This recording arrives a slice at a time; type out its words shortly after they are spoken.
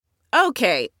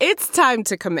Okay, it's time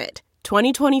to commit.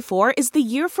 2024 is the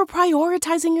year for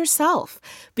prioritizing yourself.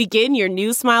 Begin your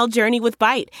new smile journey with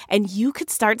Byte, and you could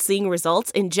start seeing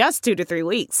results in just 2 to 3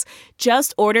 weeks.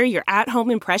 Just order your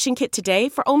at-home impression kit today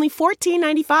for only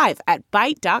 $14.95 at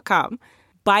Byte.com.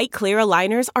 Byte Clear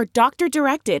aligners are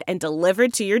doctor-directed and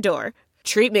delivered to your door.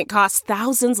 Treatment costs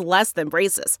thousands less than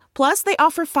braces. Plus, they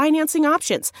offer financing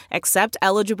options, accept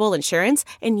eligible insurance,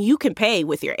 and you can pay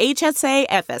with your HSA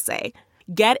FSA.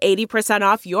 Get 80%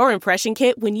 off your impression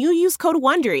kit when you use code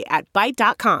WONDERY at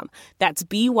Byte.com. That's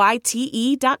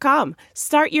BYTE.com.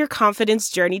 Start your confidence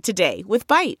journey today with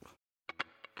Byte.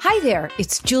 Hi there,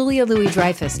 it's Julia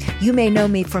Louis-Dreyfus. You may know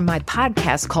me from my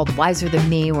podcast called Wiser Than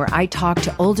Me, where I talk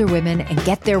to older women and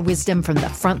get their wisdom from the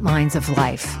front lines of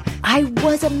life. I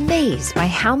was amazed by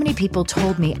how many people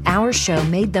told me our show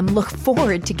made them look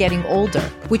forward to getting older,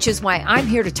 which is why I'm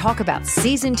here to talk about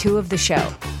season 2 of the show.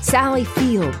 Sally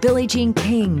Field, Billie Jean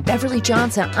King, Beverly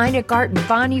Johnson, Ina Garten,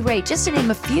 Bonnie Raitt, just to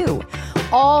name a few.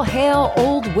 All hail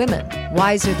old women.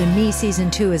 Wiser Than Me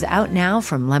season 2 is out now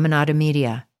from Lemonada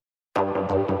Media.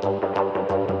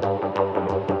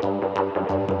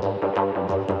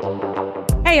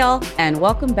 Hey y'all, and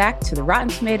welcome back to the Rotten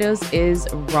Tomatoes is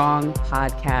Wrong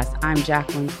podcast. I'm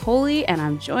Jacqueline Coley, and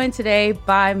I'm joined today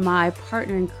by my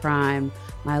partner in crime,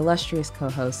 my illustrious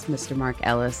co-host, Mr. Mark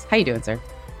Ellis. How you doing, sir?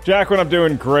 Jacqueline, I'm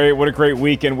doing great. What a great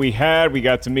weekend we had. We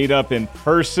got to meet up in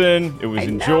person. It was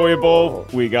enjoyable.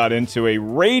 We got into a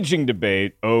raging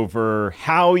debate over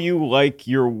how you like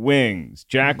your wings.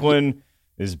 Jacqueline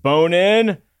is bone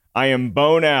in, I am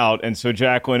bone out, and so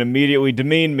Jacqueline immediately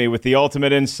demeaned me with the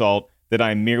ultimate insult that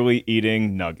I'm merely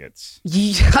eating nuggets.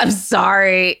 I'm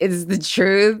sorry. It's the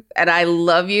truth. And I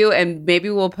love you. And maybe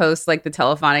we'll post like the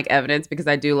telephonic evidence, because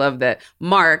I do love that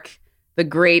Mark, the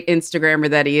great Instagrammer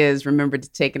that he is, remembered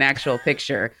to take an actual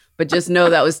picture. But just know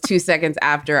that was 2 seconds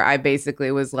after I basically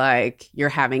was like, you're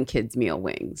having kids' meal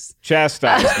wings.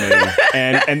 Chastise me.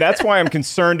 And that's why I'm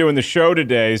concerned doing the show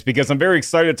today, is because I'm very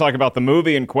excited to talk about the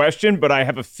movie in question, but I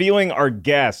have a feeling our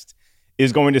guest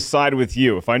is going to side with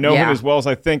you. If I know him as well as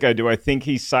I think I do, I think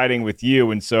he's siding with you.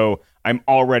 And so I'm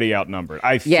already outnumbered.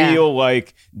 I feel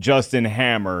like Justin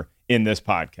Hammer in this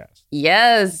podcast.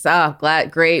 Yes. Oh,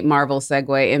 great Marvel segue,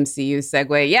 MCU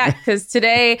segue. Yeah, because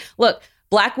today, look,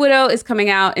 Black Widow is coming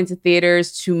out into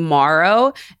theaters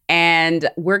tomorrow. And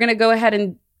we're going to go ahead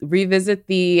and revisit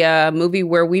the movie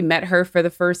where we met her for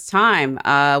the first time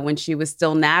when she was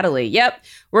still Natalie. Yep,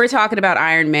 we're talking about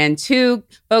Iron Man 2.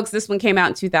 Folks, this one came out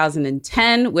in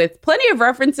 2010 with plenty of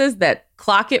references that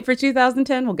clock it for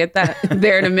 2010. We'll get that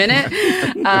there in a minute.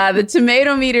 The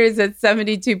tomato meter is at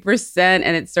 72% and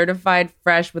it's certified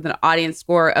fresh with an audience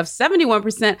score of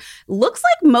 71%. Looks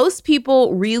like most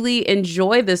people really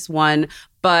enjoy this one.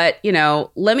 But, you know,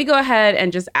 let me go ahead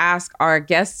and just ask our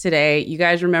guest today. You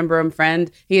guys remember him, friend.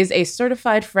 He is a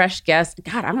certified fresh guest.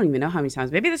 God, I don't even know how many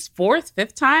times. Maybe this 4th,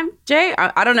 5th time, Jay?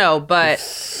 I don't know, but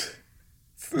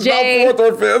Jay. Not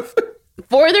 4th or 5th.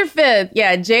 4th or 5th.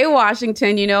 Yeah, Jay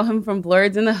Washington. You know him from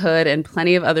Blurs in the Hood and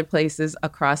plenty of other places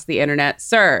across the internet.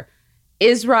 Sir,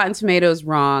 is Rotten Tomatoes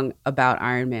wrong about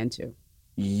Iron Man 2?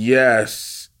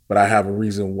 Yes, but I have a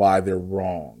reason why they're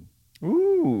wrong.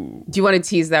 Ooh. Do you want to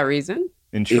tease that reason?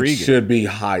 Intriguing. It should be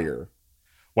higher.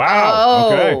 Wow.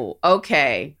 Oh,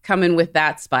 okay. Coming with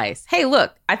that spice. Hey,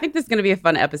 look, I think this is going to be a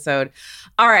fun episode.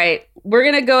 All right. We're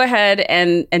going to go ahead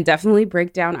and definitely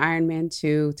break down Iron Man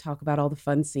 2, talk about all the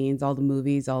fun scenes, all the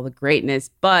movies, all the greatness.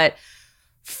 But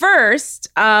first,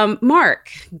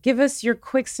 Mark, give us your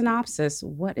quick synopsis.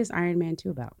 What is Iron Man 2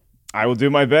 about? I will do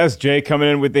my best. Jay coming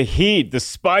in with the heat, the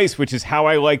spice, which is how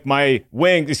I like my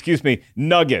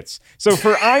nuggets. So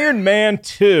for Iron Man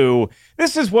 2,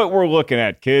 this is what we're looking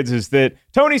at, kids, is that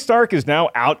Tony Stark is now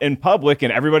out in public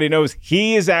and everybody knows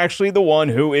he is actually the one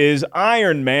who is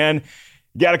Iron Man.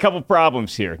 Got a couple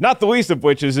problems here, not the least of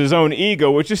which is his own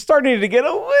ego, which is starting to get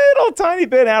a little tiny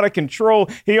bit out of control.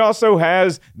 He also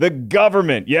has the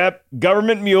government. Yep,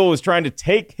 government mule is trying to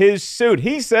take his suit.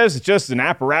 He says it's just an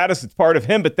apparatus, it's part of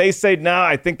him, but they say, no,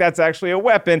 I think that's actually a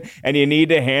weapon, and you need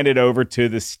to hand it over to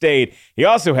the state. He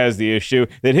also has the issue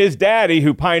that his daddy,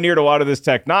 who pioneered a lot of this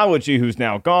technology, who's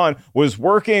now gone, was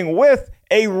working with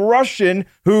a Russian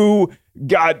who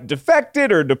got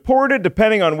defected or deported,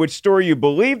 depending on which story you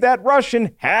believe. That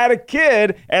Russian had a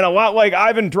kid, and a lot like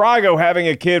Ivan Drago having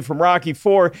a kid from Rocky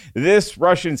IV, this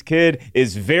Russian's kid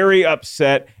is very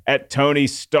upset at Tony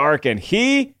Stark, and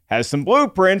he has some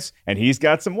blueprints, and he's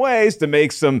got some ways to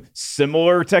make some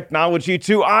similar technology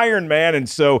to Iron Man. And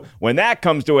so when that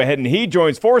comes to a head and he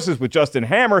joins forces with Justin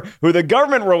Hammer, who the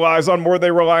government relies on more than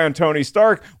they rely on Tony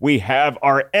Stark, we have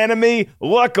our enemy.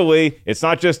 Luckily, it's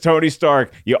not just Tony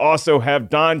Stark. You also have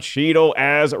Don Cheadle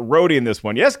as Rhodey in this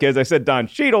one. Yes, kids, I said Don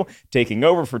Cheadle taking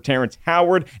over for Terrence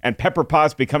Howard, and Pepper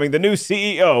Potts becoming the new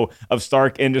CEO of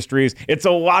Stark Industries. It's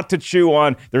a lot to chew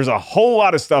on. There's a whole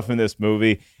lot of stuff in this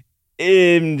movie.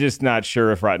 I'm just not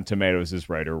sure if Rotten Tomatoes is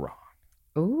right or wrong.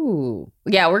 Ooh.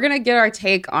 Yeah, we're going to get our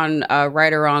take on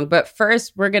right or wrong. But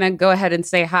first, we're going to go ahead and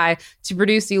say hi to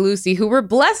Producer Lucy, who we're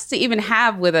blessed to even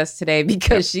have with us today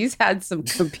because she's had some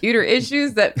computer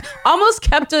issues that almost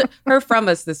kept her from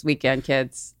us this weekend,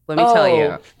 kids. Let me tell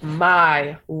you.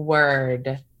 My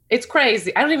word. It's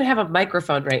crazy. I don't even have a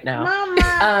microphone right now.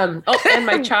 Mama. And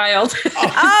my child. Yeah.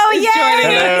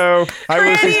 Hello. Hi,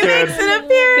 Lucy's kid.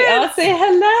 I'll say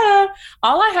hello.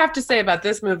 All I have to say about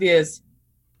this movie is,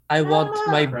 I want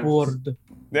my board.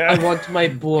 Yeah. I want my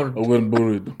board. I want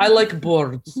board. I like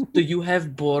boards. Do you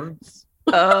have boards?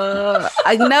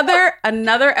 Another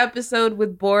episode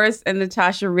with Boris and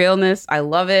Natasha Realness. I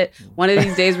love it. One of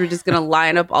these days, we're just gonna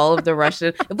line up all of the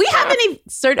Russian. If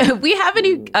we have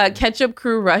any Ketchup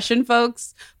Crew Russian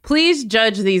folks, please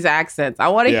judge these accents. I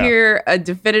want to hear a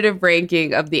definitive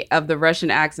ranking of the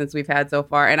Russian accents we've had so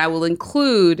far, and I will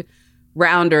include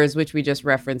Rounders, which we just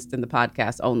referenced in the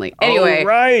podcast only. Anyway,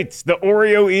 right, the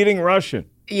Oreo eating Russian.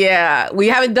 Yeah, we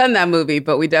haven't done that movie,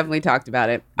 but we definitely talked about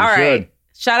it. All right.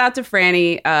 Shout out to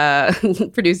Franny,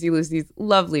 Producer Lucy's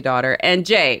lovely daughter. And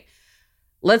Jay,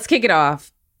 let's kick it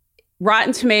off.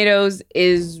 Rotten Tomatoes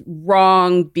is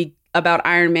wrong about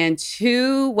Iron Man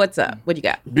 2. What's up? What you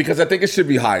got? Because I think it should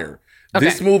be higher. Okay.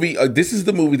 This movie, this is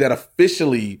the movie that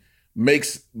officially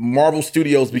makes Marvel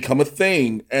Studios become a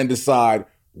thing and decide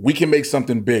we can make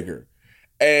something bigger.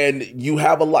 And you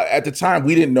have a lot. At the time,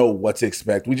 we didn't know what to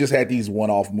expect. We just had these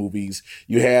one-off movies.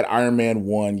 You had Iron Man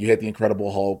 1, you had The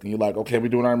Incredible Hulk, and you're like, okay, we're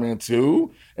doing Iron Man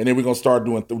 2, and then we're going to start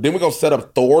doing, then we're going to set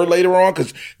up Thor later on,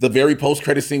 because the very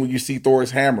post-credit scene when you see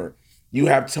Thor's hammer, you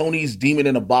have Tony's Demon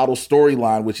in a Bottle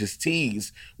storyline, which is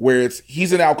teased, where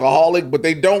he's an alcoholic, but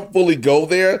they don't fully go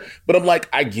there. But I'm like,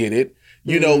 I get it.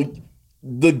 You know,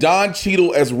 the Don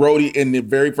Cheadle as Rhodey in the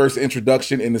very first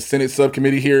introduction in the Senate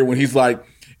subcommittee here, when he's like,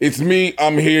 it's me,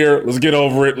 I'm here, let's get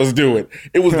over it, let's do it.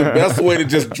 It was the best way to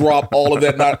just drop all of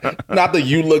that, not that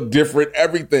you look different,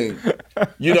 everything.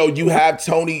 You know, you have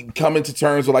Tony coming to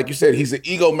terms with, like you said, he's an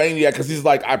egomaniac because he's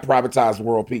like, I privatized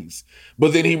world peace.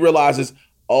 But then he realizes,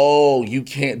 oh, you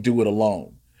can't do it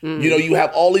alone. You know, you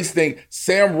have all these things.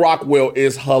 Sam Rockwell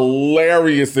is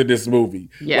hilarious in this movie.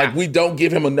 Yeah. Like, we don't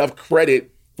give him enough credit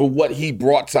for what he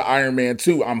brought to Iron Man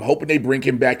 2. I'm hoping they bring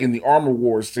him back in the Armor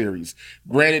Wars series.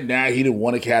 Granted, now he didn't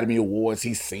win Academy Awards.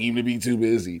 He seemed to be too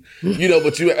busy. You know,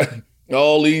 but you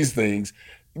all these things.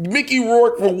 Mickey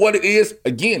Rourke, for what it is,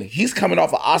 again, he's coming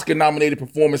off an Oscar-nominated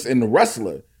performance in The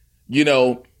Wrestler. You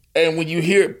know, and when you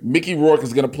hear Mickey Rourke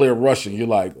is going to play a Russian, you're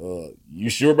like, you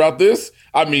sure about this?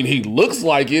 I mean, he looks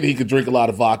like it. He could drink a lot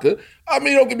of vodka. I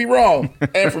mean, don't get me wrong.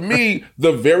 And for me,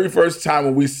 the very first time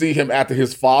when we see him after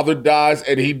his father dies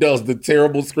and he does the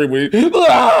terrible scream, where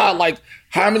like,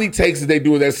 how many takes did they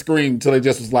do with that scream until they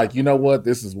just was like, you know what?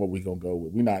 This is what we're going to go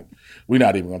with. We're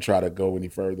not even going to try to go any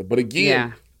further. But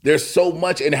again, there's so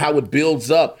much in how it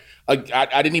builds up. I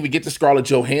didn't even get to Scarlett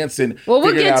Johansson. Well,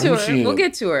 we'll get to her. We'll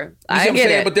get to her. I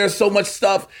get it. But there's so much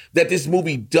stuff that this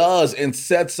movie does and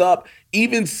sets up.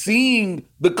 Even seeing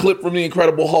the clip from The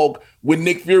Incredible Hulk when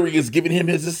Nick Fury is giving him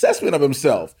his assessment of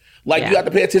himself. Like, you have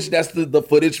to pay attention. That's the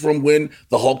footage from when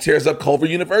the Hulk tears up Culver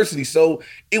University. So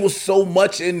it was so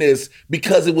much in this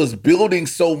because it was building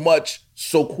so much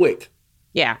so quick.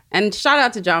 Yeah. And shout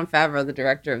out to Jon Favreau, the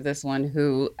director of this one,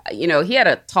 who, you know, he had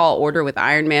a tall order with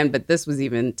Iron Man, but this was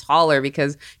even taller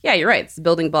because, yeah, you're right. It's the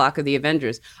building block of the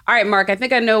Avengers. All right, Mark, I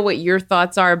think I know what your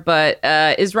thoughts are, but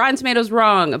is Rotten Tomatoes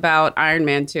wrong about Iron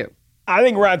Man 2? I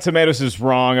think Rotten Tomatoes is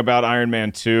wrong about Iron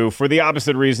Man 2 for the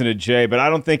opposite reason of Jay, but I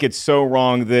don't think it's so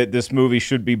wrong that this movie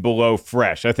should be below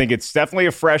fresh. I think it's definitely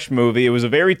a fresh movie. It was a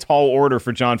very tall order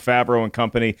for Jon Favreau and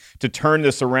company to turn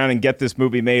this around and get this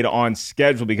movie made on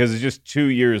schedule because it's just 2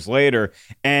 years later.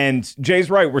 And Jay's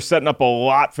right, we're setting up a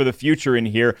lot for the future in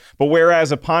here. But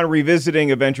whereas upon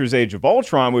revisiting Avengers Age of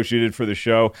Ultron, which you did for the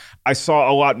show, I saw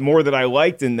a lot more that I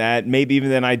liked in that, maybe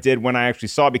even than I did when I actually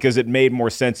saw it because it made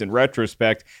more sense in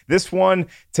retrospect. This one,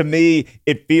 to me,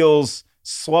 it feels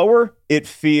slower. It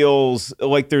feels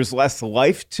like there's less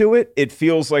life to it. It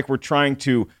feels like we're trying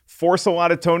to force a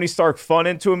lot of Tony Stark fun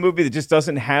into a movie that just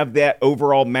doesn't have that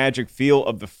overall magic feel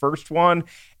of the first one.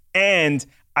 And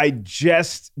I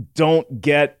just don't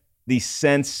get the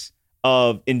sense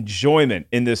of enjoyment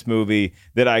in this movie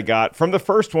that I got from the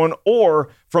first one or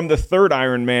from the third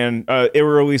Iron Man,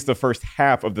 or at least the first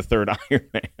half of the third Iron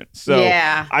Man. So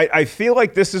yeah. I feel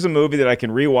like this is a movie that I can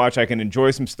rewatch. I can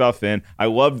enjoy some stuff in. I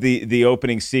love the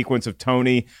opening sequence of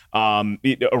Tony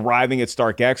arriving at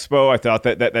Stark Expo. I thought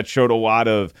that showed a lot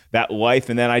of that life.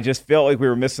 And then I just felt like we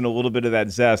were missing a little bit of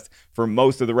that zest for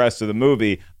most of the rest of the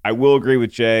movie. I will agree with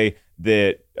Jay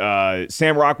that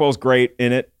Sam Rockwell's great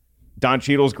in it. Don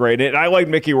Cheadle's great. And I like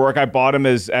Mickey Rourke. I bought him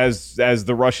as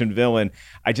the Russian villain.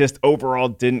 I just overall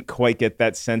didn't quite get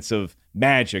that sense of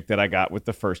magic that I got with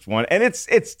the first one. And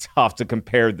it's tough to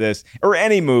compare this or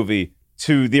any movie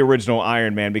to the original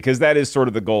Iron Man because that is sort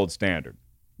of the gold standard.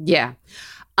 Yeah.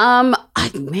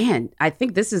 I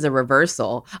think this is a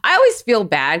reversal. I always feel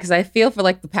bad because I feel for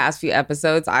like the past few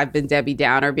episodes, I've been Debbie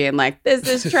Downer being like, this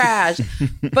is trash.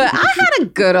 But I had a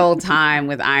good old time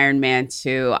with Iron Man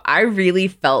 2. I really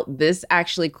felt this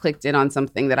actually clicked in on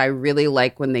something that I really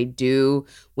like when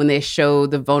they show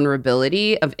the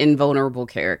vulnerability of invulnerable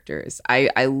characters.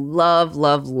 I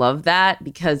love that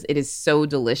because it is so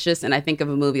delicious. And I think of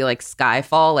a movie like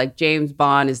Skyfall, like James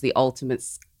Bond is the ultimate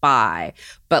spy,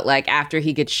 but like after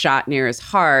he gets shot near his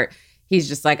heart, he's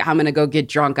just like, I'm gonna go get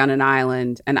drunk on an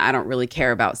island and I don't really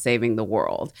care about saving the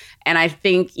world. And I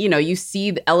think, you see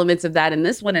the elements of that in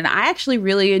this one, and I actually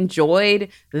really enjoyed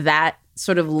that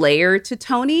sort of layer to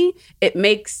Tony. It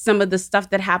makes some of the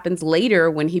stuff that happens later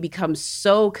when he becomes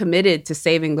so committed to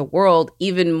saving the world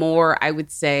even more, I would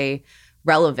say,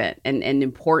 relevant and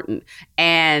important.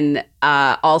 And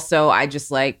also, I just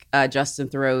like Justin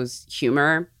Theroux's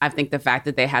humor. I think the fact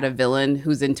that they had a villain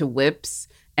who's into whips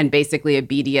and basically a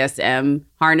BDSM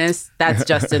harness, that's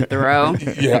Justin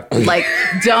Theroux. Yeah. Like,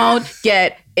 don't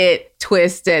get it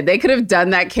twisted. They could have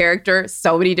done that character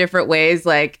so many different ways.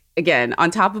 Like, again, on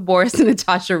top of Boris and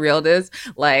Natasha Realdas,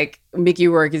 like Mickey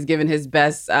Rourke is giving his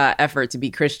best effort to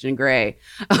be Christian Grey.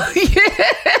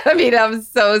 I mean, I'm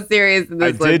so serious in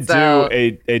this one. I did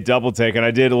do a double take, and I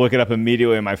did look it up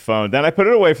immediately on my phone. Then I put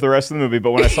it away for the rest of the movie.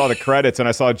 But when I saw the credits and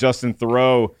I saw Justin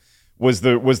Theroux was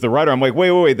the writer, I'm like,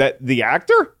 wait, that the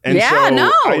actor? And yeah, so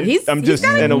no, I'm just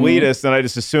an elitist, and I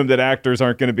just assumed that actors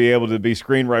aren't going to be able to be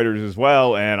screenwriters as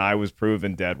well, and I was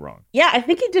proven dead wrong. Yeah, I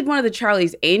think he did one of the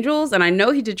Charlie's Angels, and I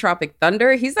know he did Tropic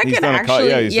Thunder. He's like he's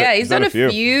done a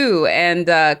few,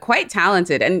 and quite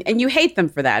talented, and you hate them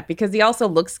for that because he also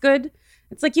looks good.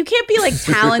 It's like you can't be like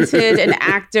talented, an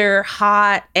actor,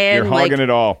 hot, and you're hogging it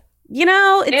all. It's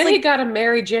and like, he got to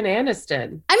marry Jen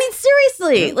Aniston. I mean,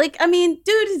 seriously,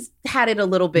 dude has had it a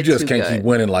little bit too good. You just can't keep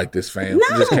winning like this, fam. No.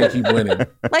 You just can't keep winning.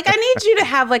 Like, I need you to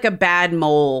have like a bad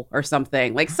mole or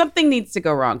something. Like, something needs to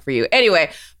go wrong for you.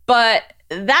 Anyway, but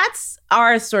that's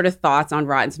our sort of thoughts on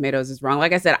Rotten Tomatoes is wrong.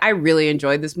 Like I said, I really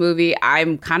enjoyed this movie.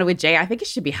 I'm kind of with Jay. I think it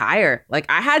should be higher. Like,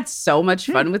 I had so much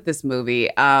fun with this movie.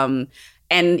 And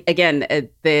again,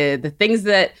 the things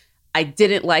that I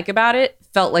didn't like about it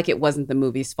felt like it wasn't the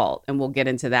movie's fault. And we'll get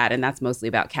into that. And that's mostly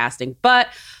about casting. But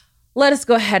let us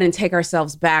go ahead and take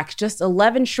ourselves back just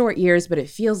 11 short years, but it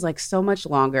feels like so much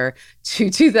longer, to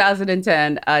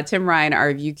 2010. Tim Ryan, our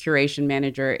review curation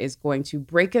manager, is going to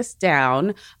break us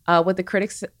down what the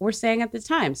critics were saying at the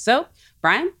time. So,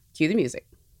 Brian, cue the music.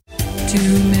 2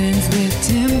 Men's with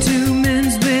Tim, 2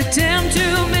 Men's with Tim, 2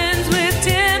 Men's with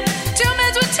Tim, 2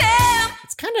 Men's with Tim.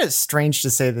 It's kind of strange to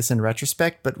say this in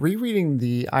retrospect, but rereading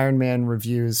the Iron Man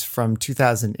reviews from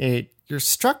 2008, you're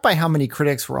struck by how many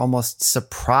critics were almost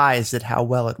surprised at how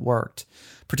well it worked,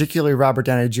 particularly Robert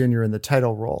Downey Jr. in the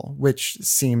title role, which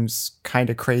seems kind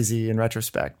of crazy in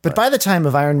retrospect. But by the time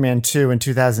of Iron Man 2 in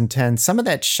 2010, some of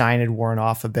that shine had worn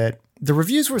off a bit. The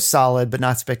reviews were solid, but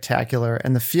not spectacular,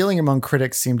 and the feeling among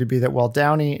critics seemed to be that while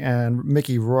Downey and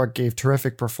Mickey Rourke gave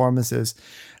terrific performances,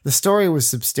 the story was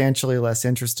substantially less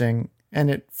interesting, and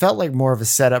it felt like more of a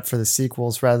setup for the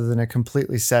sequels rather than a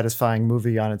completely satisfying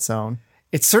movie on its own.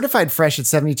 It's certified fresh at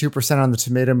 72% on the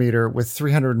Tomato Meter with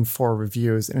 304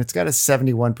 reviews, and it's got a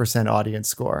 71% audience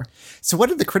score. So what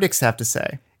did the critics have to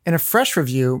say? In a fresh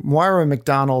review, Moira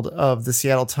McDonald of the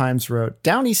Seattle Times wrote,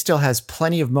 "Downey still has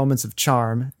plenty of moments of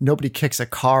charm. Nobody kicks a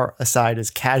car aside as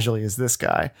casually as this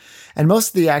guy. And most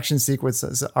of the action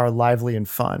sequences are lively and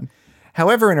fun."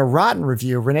 However, in a rotten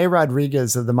review, Renee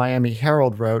Rodriguez of the Miami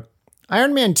Herald wrote,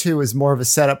 "Iron Man 2 is more of a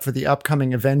setup for the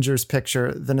upcoming Avengers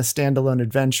picture than a standalone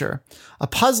adventure. A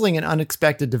puzzling and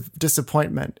unexpected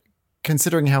disappointment,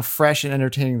 considering how fresh and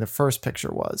entertaining the first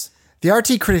picture was." The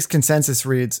RT Critics consensus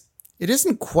reads, "It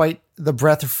isn't quite the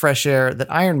breath of fresh air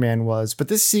that Iron Man was, but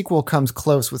this sequel comes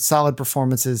close with solid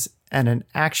performances and an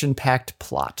action-packed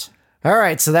plot." All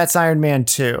right, so that's Iron Man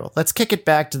 2. Let's kick it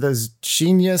back to those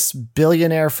genius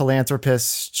billionaire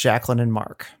philanthropists, Jacqueline and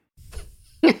Mark.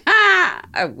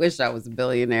 I wish I was a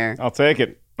billionaire. I'll take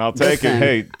it.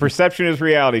 Hey, perception is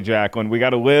reality, Jacqueline. We got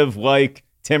to live like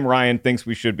Tim Ryan thinks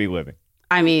we should be living.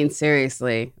 I mean,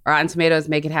 seriously. Rotten Tomatoes,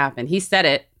 make it happen. He said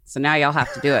it, so now y'all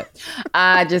have to do it.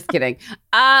 Just kidding.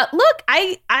 Look,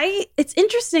 it's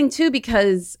interesting too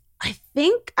because I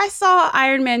think I saw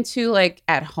Iron Man 2 like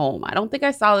at home. I don't think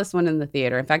I saw this one in the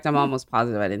theater. In fact, I'm almost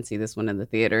positive I didn't see this one in the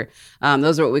theater.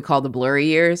 Those are what we call the blurry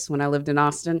years when I lived in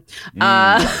Austin.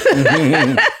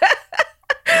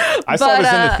 I saw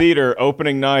this in the theater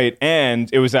opening night, and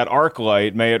it was at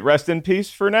ArcLight. May it rest in peace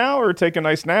for now, or take a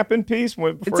nice nap in peace.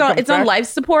 It's on life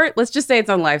support. Let's just say it's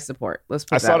on life support.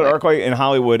 I saw it at ArcLight in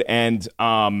Hollywood, and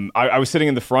I was sitting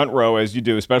in the front row, as you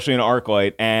do, especially in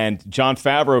ArcLight, and Jon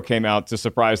Favreau came out to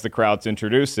surprise the crowd to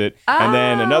introduce it. And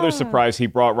then another surprise, he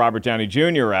brought Robert Downey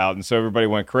Jr. out, and so everybody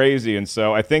went crazy. And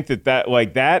so I think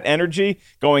that energy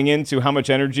going into how much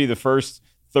energy the first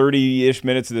 30-ish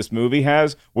minutes of this movie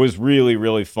has was really,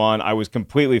 really fun. I was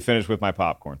completely finished with my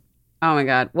popcorn. Oh my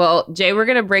God. Well, Jay, we're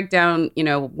going to break down,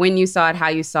 when you saw it, how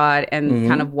you saw it, and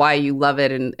kind of why you love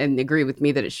it and agree with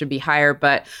me that it should be higher.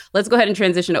 But let's go ahead and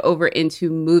transition over into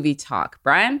movie talk.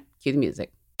 Brian, cue the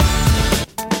music.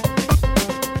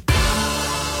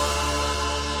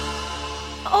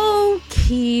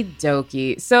 Okie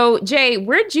dokie. So, Jay,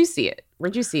 where'd you see it?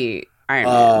 Where'd you see Iron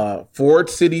Man? Ford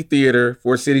City Theater.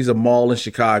 Ford City's a mall in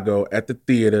Chicago, at the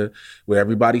theater where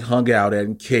everybody hung out at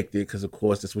and kicked it, because of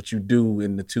course that's what you do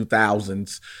in the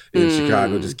 2000s in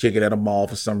Chicago, just kick it at a mall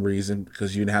for some reason,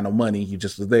 because you didn't have no money, you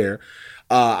just was there.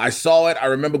 I saw it. I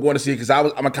remember going to see it because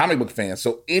I'm a comic book fan,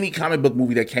 so any comic book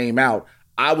movie that came out,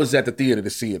 I was at the theater to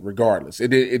see it regardless. It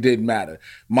didn't matter.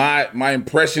 My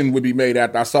impression would be made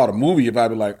after I saw the movie if I'd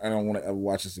be like, I don't want to ever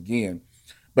watch this again.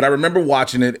 But I remember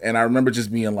watching it, and I remember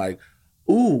just being like,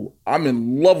 ooh, I'm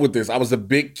in love with this. I was a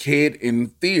big kid in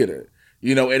theater,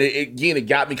 and it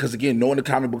got me because, again, knowing the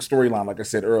comic book storyline, like I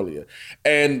said earlier,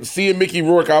 and seeing Mickey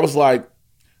Rourke, I was like,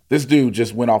 this dude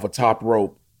just went off a top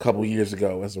rope a couple years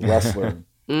ago as a wrestler.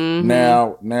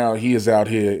 Now he is out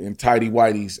here in tighty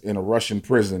whities in a Russian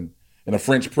prison, in a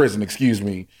French prison,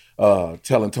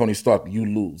 telling Tony Stark, you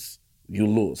lose. You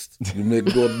lost. You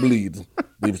made God bleed.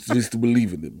 They used to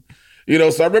believe in him.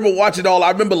 So I remember watching it all.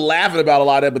 I remember laughing about a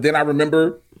lot of that, but then I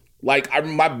remember,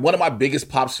 one of my biggest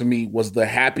pops for me was the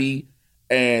Happy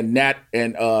and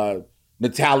Natalie,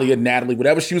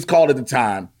 whatever she was called at the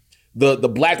time, the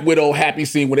Black Widow Happy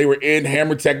scene when they were in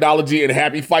Hammer Technology and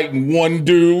Happy fighting one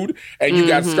dude, and you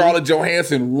got Scarlett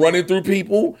Johansson running through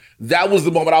people. That was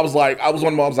the moment I was like,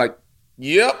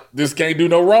 yep, this can't do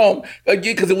no wrong.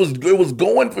 Again, because it was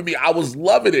going for me. I was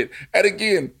loving it. And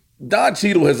again, Don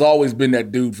Cheadle has always been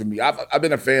that dude for me. I've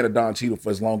been a fan of Don Cheadle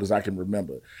for as long as I can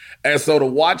remember. And so to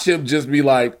watch him just be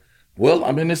like, well,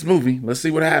 I'm in this movie. Let's see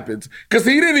what happens. Because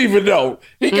he didn't even know.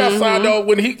 He got signed up.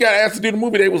 When he got asked to do the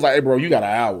movie, they was like, hey, bro, you got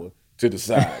an hour to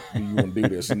decide if you want to do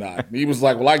this or not. And he was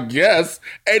like, well, I guess.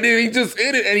 And then he just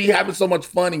in it, and he having so much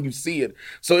fun, and you see it.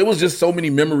 So it was just so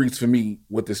many memories for me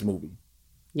with this movie.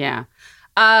 Yeah.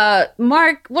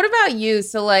 Mark, what about you?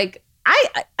 So, I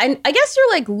guess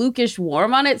you're Lukish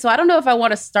warm on it. So I don't know if I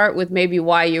want to start with maybe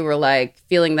why you were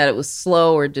feeling that it was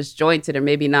slow or disjointed or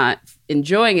maybe not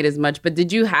enjoying it as much. But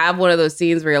did you have one of those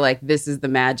scenes where you're like, this is the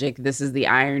magic, this is the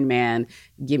Iron Man,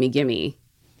 gimme, gimme?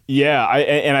 Yeah,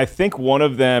 I think one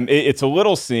of them, it's a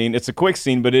little scene, it's a quick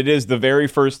scene, but it is the very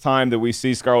first time that we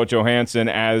see Scarlett Johansson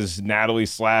as Natalie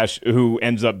 / who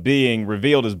ends up being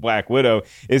revealed as Black Widow,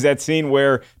 is that scene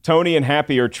where Tony and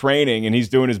Happy are training, and he's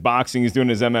doing his boxing, he's doing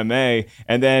his MMA,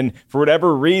 and then for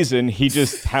whatever reason, he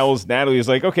just tells Natalie, he's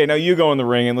like, okay, now you go in the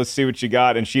ring and let's see what you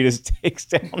got, and she just takes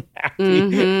down Happy,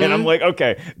 and I'm like,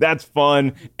 okay, that's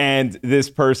fun, and this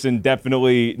person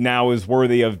definitely now is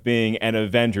worthy of being an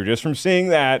Avenger. Just from seeing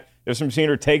that, just from seeing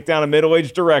her take down a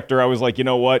middle-aged director, I was like, you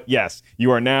know what? Yes,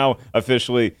 you are now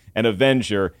officially an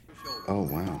Avenger. Oh,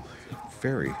 wow.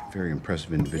 Very, very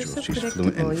impressive individual. She's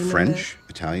fluent in French,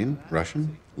 Italian,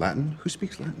 Russian, Latin. Who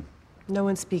speaks Latin? No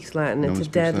one speaks Latin. It's a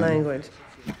dead language.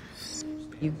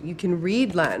 You can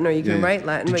read Latin or you can write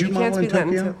Latin, but you can't speak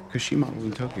Latin. Because she modeled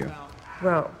in Tokyo.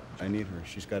 Well, I need her.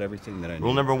 She's got everything that I need.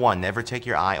 Rule number 1, never take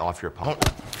your eye off your opponent.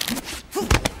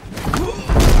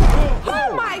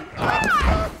 Oh my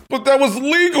God! But that was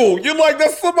legal. You're like,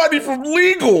 that's somebody from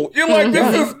legal. You're like,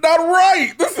 this is not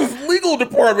right. This is legal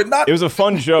department. Not. It was a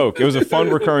fun joke. It was a fun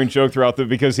recurring joke throughout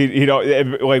because he'd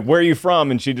like, where are you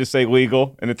from? And she'd just say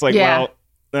legal. And it's like, well,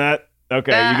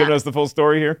 okay, you giving us the full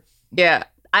story here? Yeah.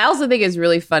 I also think it's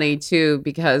really funny, too,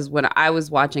 because when I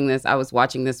was watching this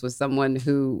with someone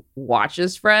who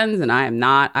watches Friends, and I am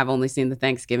not. I've only seen the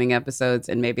Thanksgiving episodes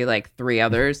and maybe like 3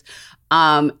 others.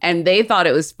 And they thought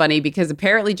it was funny because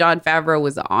apparently Jon Favreau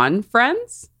was on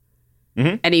Friends,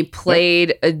 and he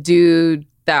played a dude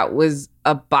that was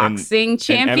a boxing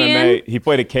champion. MMA, he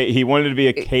played he wanted to be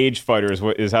a cage fighter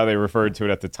is how they referred to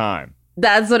it at the time.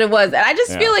 That's what it was. And I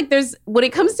just feel like when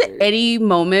it comes to any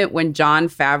moment when Jon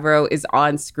Favreau is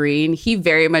on screen, he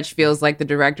very much feels like the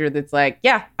director that's like,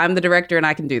 yeah, I'm the director and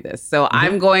I can do this. So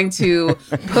I'm going to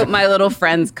put my little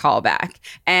Friends callback.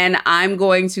 And I'm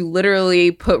going to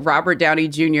literally put Robert Downey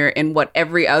Jr. in what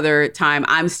every other time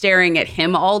I'm staring at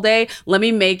him all day. Let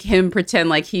me make him pretend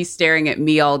like he's staring at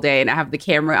me all day. And I have the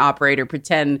camera operator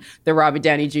pretend that Robert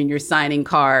Downey Jr. is signing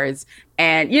cards.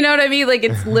 And you know what I mean? Like,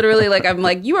 it's literally like, I'm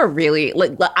like, you are really,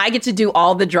 like, I get to do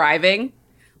all the driving.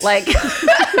 Like,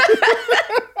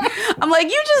 I'm like,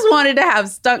 you just wanted to have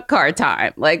stunt car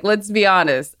time. Like, let's be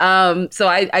honest. So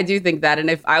I do think that.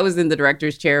 And if I was in the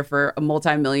director's chair for a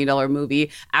multi-million-dollar movie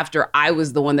after I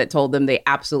was the one that told them they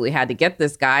absolutely had to get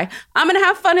this guy, I'm going to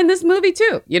have fun in this movie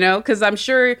too, you know? Because I'm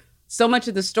sure so much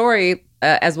of the story,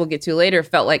 as we'll get to later,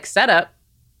 felt like setup.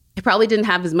 He probably didn't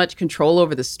have as much control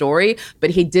over the story, but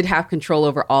he did have control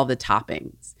over all the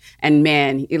toppings. And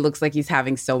man, it looks like he's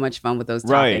having so much fun with those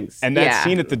toppings. And that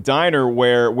scene at the diner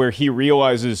where he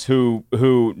realizes who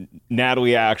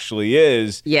Natalie actually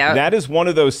is, that is one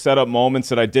of those setup moments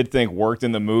that I did think worked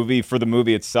in the movie for the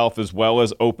movie itself as well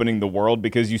as opening the world,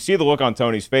 because you see the look on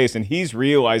Tony's face and he's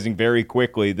realizing very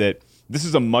quickly that this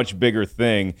is a much bigger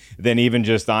thing than even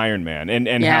just Iron Man,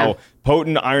 and how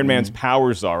potent Iron Man's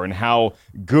powers are and how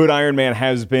good Iron Man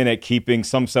has been at keeping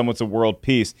some semblance of world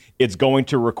peace. It's going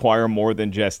to require more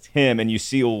than just him. And you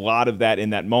see a lot of that in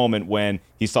that moment when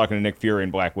he's talking to Nick Fury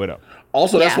and Black Widow.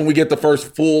 Also, that's when we get the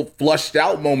first full flushed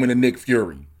out moment of Nick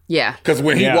Fury. Yeah. Because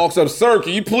when he walks up, sir,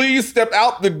 can you please step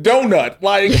out the donut?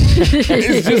 Like,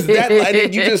 it's just that.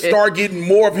 Like, you just start getting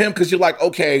more of him because you're like,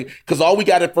 okay, because all we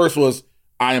got at first was,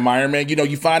 I am Iron Man. You know,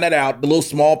 you find that out, the little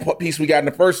small piece we got in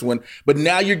the first one. But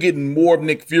now you're getting more of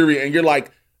Nick Fury, and you're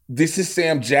like, this is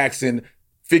Sam Jackson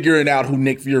figuring out who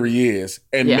Nick Fury is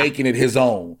and making it his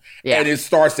own. Yeah. And it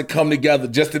starts to come together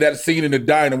just to that scene in the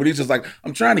diner when he's just like,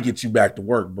 I'm trying to get you back to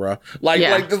work, bro. Like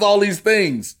there's all these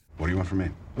things. What do you want from me?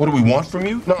 What do we want from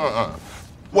you? No,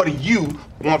 What do you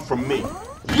want from me?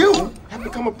 You have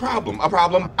become a problem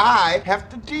I have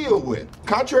to deal with.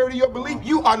 Contrary to your belief,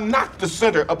 you are not the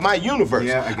center of my universe.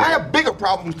 Yeah, I have bigger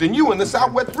problems than you in the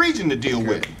Southwest region to deal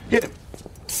with. Hit him.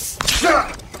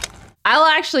 I'll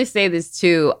actually say this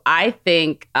too. I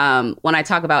think when I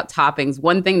talk about toppings,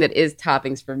 one thing that is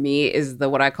toppings for me is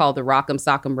what I call the Rock'em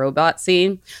Sock'em Robot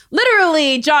scene.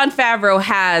 Literally, Jon Favreau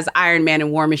has Iron Man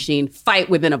and War Machine fight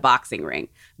within a boxing ring.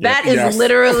 That is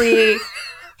literally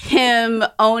him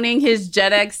owning his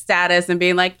Gen X status and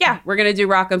being like, yeah, we're going to do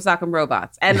Rock'em Sock'em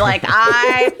Robots. And like,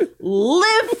 I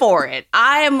live for it.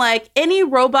 I am like, any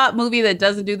robot movie that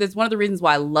doesn't do this, one of the reasons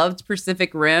why I loved Pacific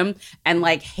Rim and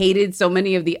like hated so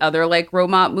many of the other like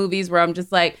robot movies where I'm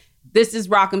just like, this is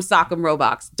Rock'em Sock'em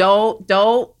Robots. Don't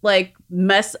like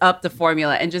mess up the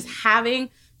formula. And just having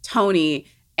Tony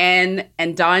and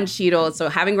Don Cheadle, so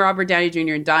having Robert Downey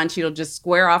Jr. and Don Cheadle just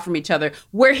square off from each other,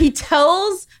 where he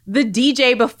tells the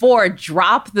DJ before,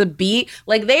 drop the beat.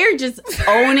 Like, they are just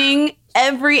owning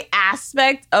every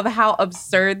aspect of how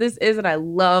absurd this is, and I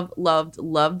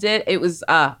loved it. It was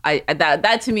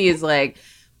that to me is like,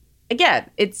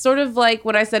 again, it's sort of like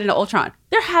what I said in Ultron.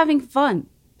 They're having fun,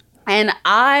 and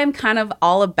I'm kind of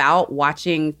all about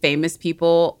watching famous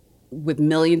people with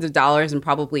millions of dollars and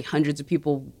probably hundreds of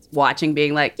people watching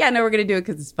being like, yeah, no, we're gonna do it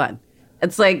because it's fun.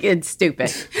 It's like, it's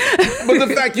stupid. But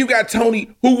the fact you got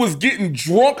Tony, who was getting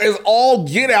drunk as all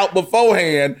get out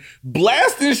beforehand,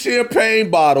 blasting champagne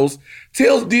bottles,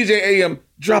 tells DJ AM,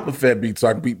 drop a fat beat so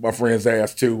I can beat my friend's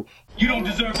ass too. You don't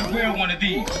deserve to wear one of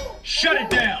these. Shut it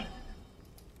down.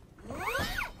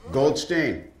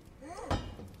 Goldstein.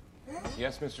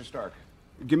 Yes, Mr. Stark.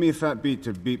 Give me a fat beat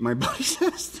to beat my buddy's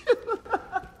ass.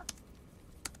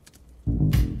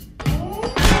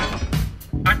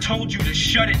 I told you to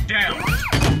shut it down.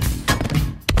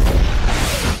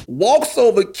 Walks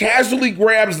over, casually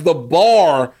grabs the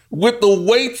bar with the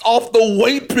weights off the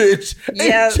weight bench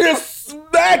and just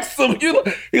smacks him.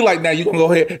 He like, now you gonna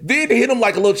go ahead. Then hit him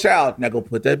like a little child. Now go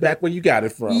put that back where you got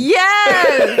it from.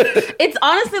 Yes! It's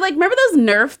honestly like, remember those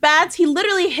Nerf bats? He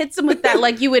literally hits him with that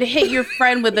like you would hit your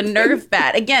friend with a Nerf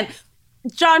bat. Again,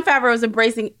 Jon Favreau is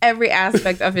embracing every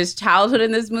aspect of his childhood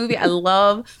in this movie. I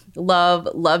loved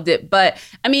it. But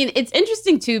I mean, it's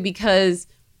interesting too, because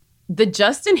the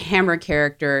Justin Hammer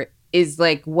character is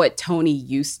like what Tony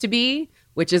used to be,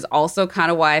 which is also kind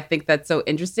of why I think that's so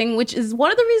interesting, which is one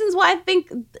of the reasons why I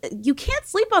think you can't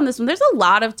sleep on this one. There's a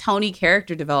lot of Tony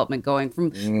character development going from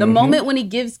the moment when he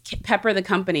gives Pepper the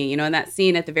company, you know, in that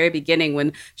scene at the very beginning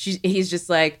when he's just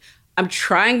like, I'm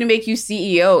trying to make you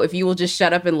CEO if you will just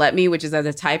shut up and let me, which is as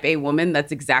a type A woman,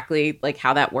 that's exactly like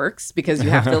how that works, because you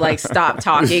have to like stop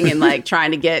talking and like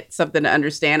trying to get something to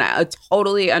understand. I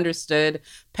totally understood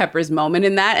Pepper's moment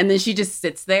in that. And then she just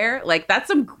sits there. Like that's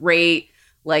some great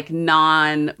like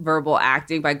non-verbal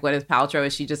acting by Gwyneth Paltrow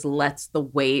as she just lets the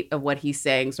weight of what he's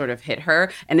saying sort of hit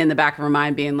her. And in the back of her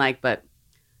mind being like, but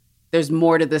there's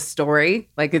more to this story.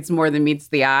 Like it's more than meets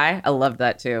the eye. I love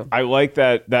that too. I like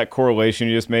that correlation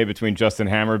you just made between Justin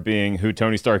Hammer being who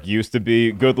Tony Stark used to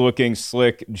be, good looking,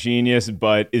 slick, genius,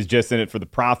 but is just in it for the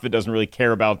profit, doesn't really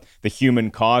care about the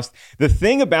human cost. The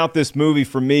thing about this movie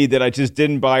for me that I just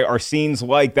didn't buy are scenes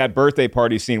like that birthday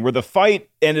party scene where the fight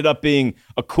ended up being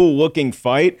a cool looking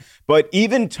fight. But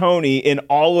even Tony, in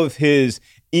all of his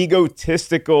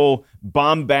egotistical,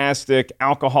 bombastic,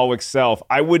 alcoholic self,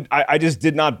 I just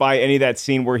did not buy any of that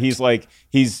scene where he's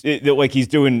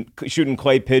shooting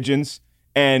clay pigeons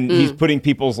and he's putting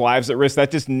people's lives at risk.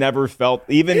 That just never felt,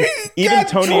 even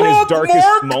Tony drunk, in his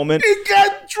darkest moment. He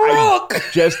got drunk.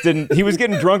 He was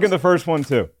getting drunk in the first one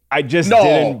too. I just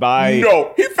didn't buy.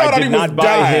 No, he found out he was dying. I did not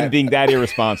buy him being that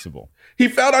irresponsible. He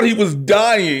found out he was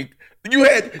dying.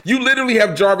 You literally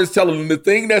have Jarvis telling him the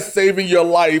thing that's saving your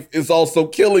life is also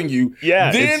killing you.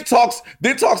 Yeah. Then talks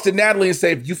to Natalie and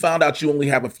say, if you found out you only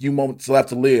have a few moments left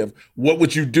to live, what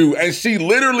would you do? And she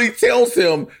literally tells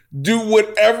him, do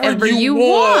whatever you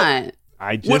want.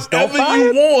 I just whatever don't buy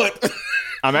you it. want.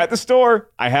 I'm at the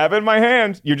store. I have it in my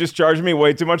hand. You're just charging me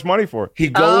way too much money for it. He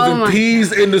goes and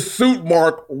pees in the suit,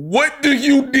 Mark. What do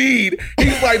you need?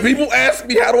 He's like, people ask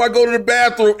me, how do I go to the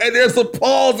bathroom? And there's a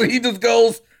pause and he just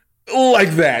goes, like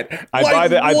that. I buy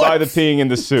the peeing in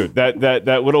the suit.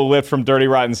 That little lift from Dirty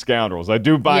Rotten Scoundrels. I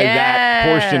do buy that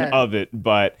portion of it,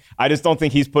 but I just don't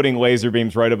think he's putting laser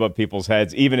beams right above people's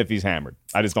heads, even if he's hammered.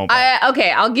 I just don't buy it.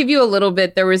 Okay, I'll give you a little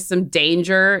bit. There was some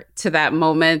danger to that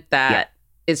moment that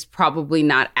is probably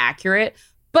not accurate.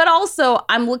 But also,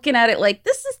 I'm looking at it like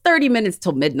this is 30 minutes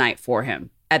till midnight for him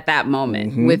at that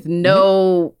moment with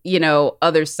no,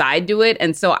 other side to it.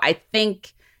 And so I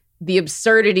think the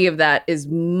absurdity of that is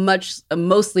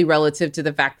mostly relative to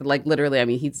the fact that, like, literally, I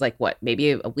mean, he's like, what,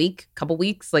 maybe a week, couple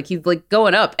weeks? Like, he's like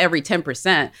going up every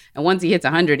 10%. And once he hits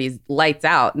 100, he's lights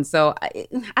out. And so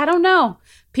I don't know.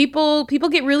 People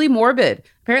get really morbid.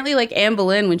 Apparently, like, Anne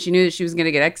Boleyn, when she knew that she was going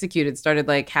to get executed, started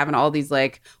like having all these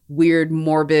like weird,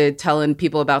 morbid, telling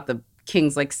people about the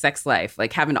king's like sex life,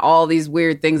 like having all these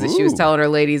weird things that she was telling her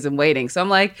ladies in waiting. So I'm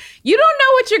like, you don't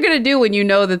know what you're going to do when you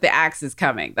know that the axe is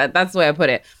coming. That's the way I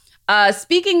put it.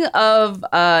 Speaking of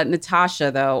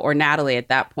Natasha, though, or Natalie at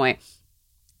that point,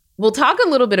 we'll talk a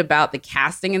little bit about the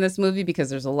casting in this movie because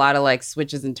there's a lot of like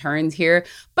switches and turns here.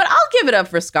 But I'll give it up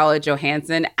for Scarlett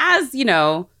Johansson as,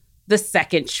 the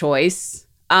second choice.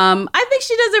 I think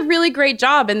she does a really great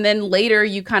job. And then later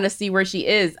you kind of see where she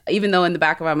is, even though in the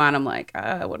back of my mind, I'm like,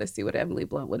 I want to see what Emily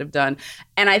Blunt would have done.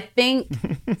 And I think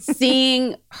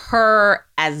seeing her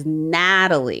as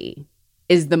Natalie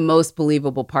is the most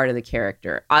believable part of the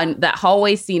character. That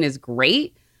hallway scene is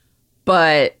great,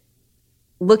 but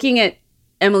looking at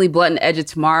Emily Blunt in Edge of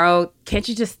Tomorrow, can't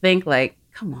you just think like,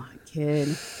 come on,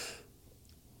 kid?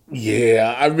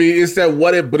 Yeah, I mean, it's that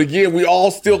what if, but again, we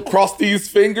all still cross these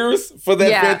fingers for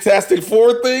that Fantastic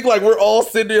Four thing. Like, we're all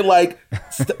sitting there like,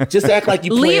 just act like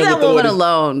you leave that woman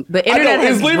alone. The internet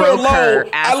has broke her.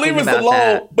 I leave us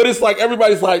alone, but it's like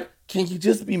everybody's like, can you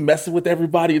just be messing with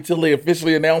everybody until they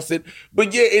officially announce it?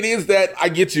 But yeah, it is that. I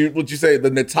get you. What you say,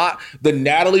 the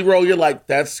Natalie role. You're like,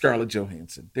 that's Scarlett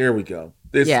Johansson. There we go.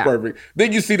 This is perfect.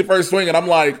 Then you see the first swing, and I'm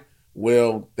like,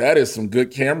 well, that is some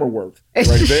good camera work right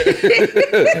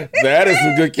there. That is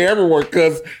some good camera work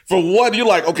because for one, you're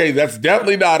like, okay, that's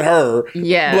definitely not her.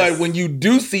 Yes. But when you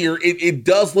do see her, it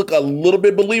does look a little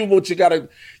bit believable. But you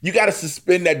gotta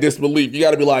suspend that disbelief. You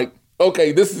gotta be like,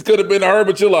 okay, this could have been her,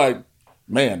 but you're like,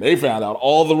 man, they found out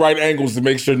all the right angles to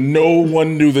make sure no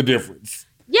one knew the difference.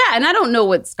 Yeah, and I don't know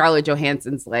what Scarlett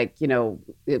Johansson's like,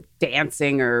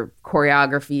 dancing or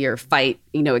choreography or fight,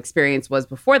 experience was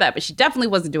before that, but she definitely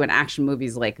wasn't doing action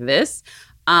movies like this.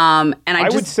 And I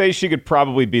would say she could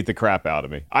probably beat the crap out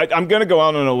of me. I'm going to go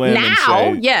out on a limb and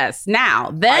say, yes,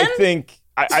 now. Then I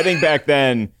think back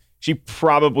then she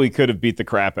probably could have beat the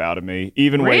crap out of me,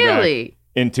 even way back.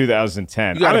 in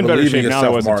 2010. You gotta I'm in better believe shape in now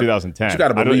than I yourself, was in Mark. 2010. You got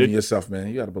to I don't- believe in yourself, man.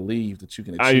 You got to believe that you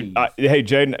can achieve. Hey,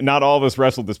 Jay, not all of us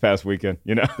wrestled this past weekend,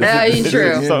 you know?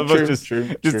 True. Some of us just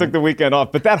took the weekend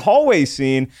off. But that hallway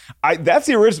scene, that's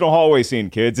the original hallway scene,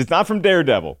 kids. It's not from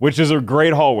Daredevil, which is a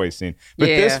great hallway scene. But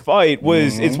this fight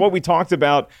was, it's what we talked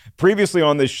about previously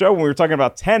on this show when we were talking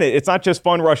about Tenet. It's not just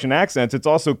fun Russian accents. It's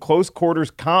also close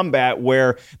quarters combat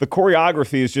where the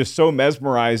choreography is just so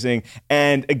mesmerizing.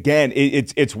 And again,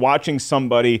 it's watching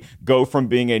somebody go from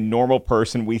being a normal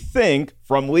person, we think,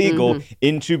 from legal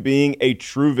into being a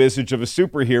true visage of a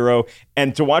superhero.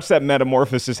 And to watch that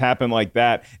metamorphosis happen like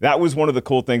that was one of the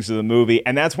cool things of the movie.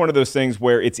 And that's one of those things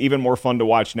where it's even more fun to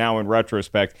watch now in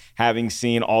retrospect, having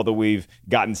seen all that we've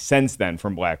gotten since then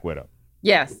from Black Widow.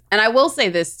 Yes, and I will say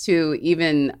this too,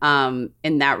 even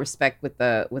in that respect with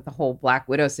the whole Black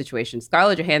Widow situation,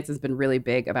 Scarlett Johansson's been really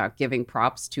big about giving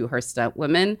props to her stunt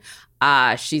women.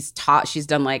 She's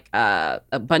done like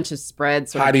a bunch of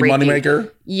spreads. Heidi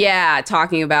Moneymaker? Yeah,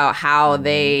 talking about how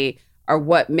they are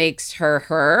what makes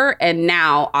her. And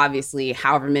now, obviously,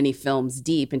 however many films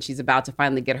deep, and she's about to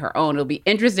finally get her own. It'll be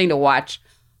interesting to watch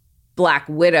Black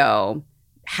Widow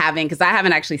because I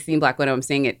haven't actually seen Black Widow. I'm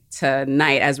seeing it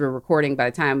tonight as we're recording. By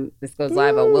the time this goes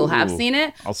live, I will have seen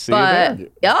it. I'll see you there.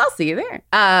 Yeah, I'll see you there.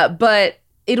 But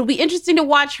it'll be interesting to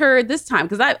watch her this time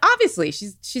because obviously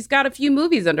she's got a few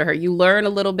movies under her. You learn a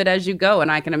little bit as you go,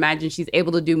 and I can imagine she's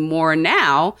able to do more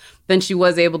now than she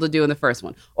was able to do in the first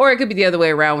one. Or it could be the other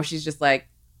way around, where she's just like,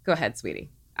 "Go ahead, sweetie.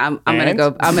 I'm gonna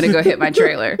go hit my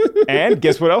trailer." And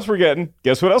guess what else we're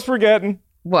getting?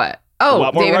 What? A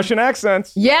lot more Russian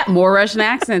accents. Yeah, more Russian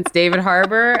accents. David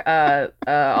Harbour.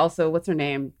 Also, what's her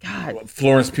name? God.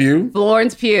 Florence Pugh.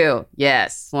 Florence Pugh.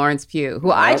 Yes, Florence Pugh, who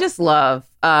I just love.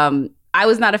 I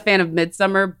was not a fan of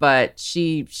Midsommar, but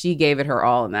she gave it her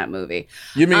all in that movie.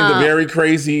 You mean the very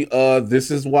crazy, this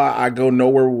is why I go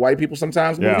nowhere with white people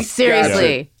sometimes movie?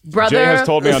 Seriously. Brother. Jay has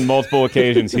told me on multiple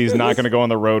occasions he's not going to go on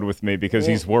the road with me because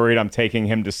he's worried I'm taking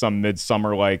him to some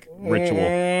Midsommar-like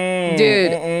ritual.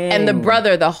 Dude, and the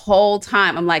brother the whole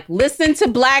time, I'm like, listen to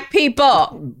black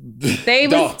people. They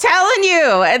was telling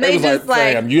you. And they just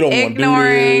like you don't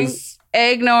ignoring.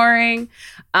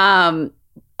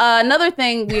 Another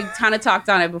thing, we kind of talked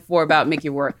on it before about Mickey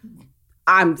Rourke.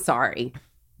 I'm sorry.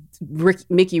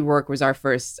 Mickey Rourke was our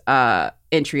first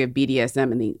entry of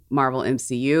BDSM in the Marvel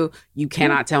MCU. You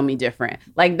cannot tell me different.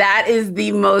 Like, that is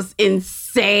the most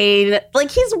insane.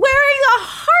 Like, he's wearing a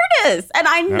harness. And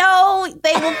I know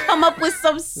they will come up with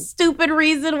some stupid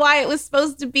reason why it was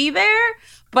supposed to be there.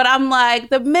 But I'm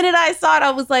like, the minute I saw it, I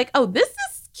was like, oh, this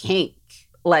is kink.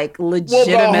 Like,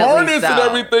 legitimately. Well, the harness and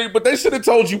everything, but they should have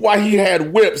told you why he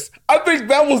had whips. I think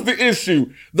that was the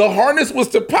issue. The harness was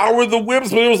to power the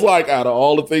whips, but it was like, out of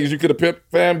all the things you could have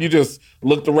picked, fam, you just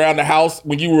looked around the house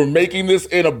when you were making this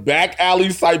in a back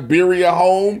alley Siberia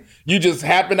home. You just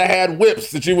happened to have whips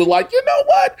that you were like, you know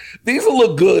what? These will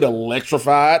look good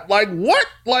electrified. Like, what?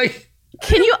 Like...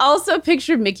 Can you also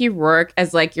picture Mickey Rourke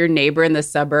as like your neighbor in the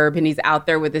suburb and he's out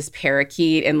there with his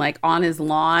parakeet and like on his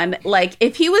lawn? Like,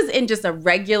 if he was in just a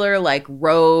regular like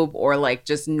robe or like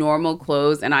just normal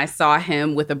clothes and I saw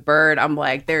him with a bird, I'm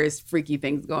like, there's freaky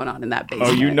things going on in that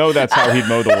basement. Oh, you know that's how he'd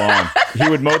mow the lawn. He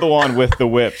would mow the lawn with the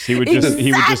whips.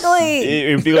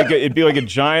 It'd be like a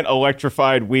giant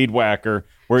electrified weed whacker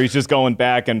where he's just going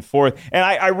back and forth. And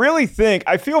I really think,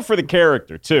 I feel for the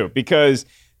character too, because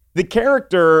the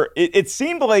character, it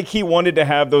seemed like he wanted to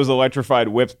have those electrified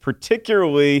whips,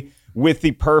 particularly with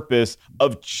the purpose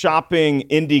of chopping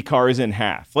Indy cars in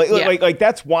half. Like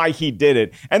that's why he did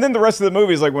it. And then the rest of the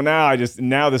movie is like, well, now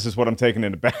this is what I'm taking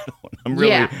into battle.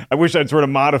 I wish I'd sort of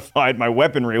modified my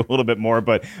weaponry a little bit more,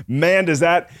 but man,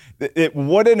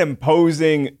 what an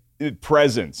imposing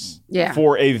presence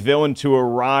for a villain to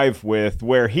arrive with,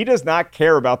 where he does not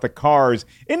care about the cars.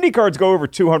 Indy cars go over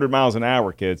 200 miles an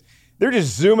hour, kids. They're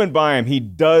just zooming by him. He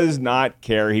does not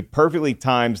care. He perfectly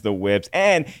times the whips,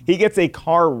 and he gets a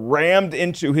car rammed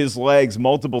into his legs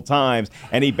multiple times,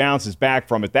 and he bounces back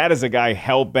from it. That is a guy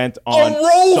hell-bent on something. A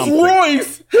Rolls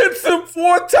Royce hits him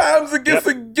 4 times against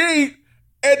a gate.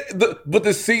 But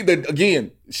the scene that,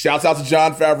 again, shouts out to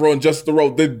Jon Favreau and Justin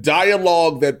Theroux, the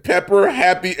dialogue that Pepper,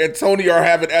 Happy, and Tony are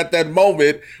having at that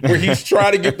moment where he's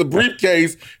trying to get the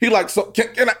briefcase. He like, so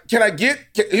can I get?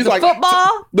 He's like,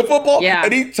 football? The football? Yeah.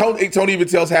 And Tony even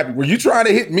tells Happy, were you trying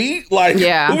to hit me? Like,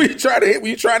 who were you trying to hit? Were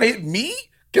you trying to hit me?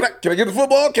 Can I get the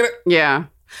football? Yeah.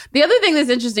 The other thing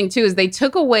that's interesting too is they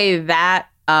took away that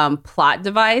plot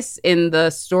device in the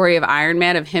story of Iron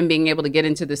Man, of him being able to get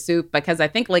into the suit, because I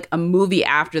think like a movie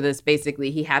after this,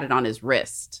 basically he had it on his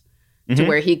wrist to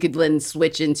where he could then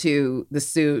switch into the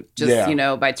suit just,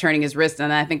 by turning his wrist.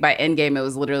 And I think by Endgame, it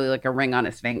was literally like a ring on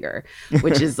his finger,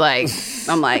 which is like,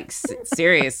 I'm like,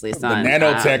 seriously, son. The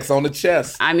nanotechs on the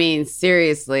chest. I mean,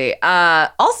 seriously.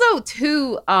 Also,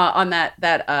 too, on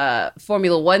that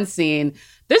Formula One scene,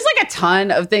 there's like a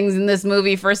ton of things in this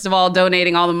movie. First of all,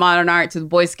 donating all the modern art to the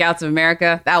Boy Scouts of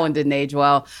America. That one didn't age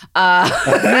well. I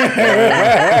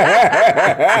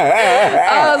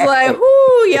was like,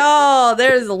 whoo, y'all,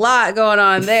 there's a lot going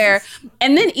on there.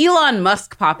 And then Elon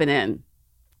Musk popping in.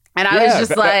 And I was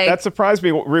just like... That surprised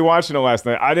me rewatching it last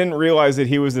night. I didn't realize that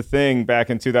he was a thing back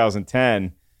in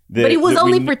 2010. But he was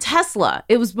only for Tesla.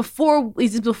 It was before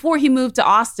he moved to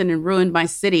Austin and ruined my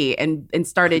city and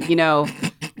started,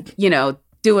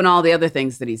 doing all the other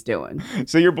things that he's doing.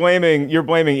 So you're blaming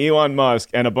Elon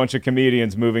Musk and a bunch of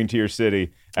comedians moving to your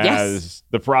city as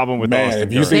the problem with Austin.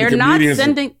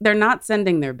 They're not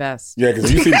sending their best. Yeah,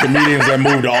 because you see comedians that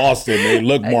move to Austin, they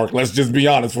look, Mark, let's just be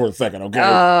honest for a second, okay?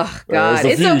 Oh God,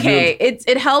 it's okay.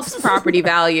 It helps property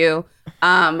value.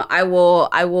 I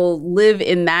will live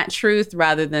in that truth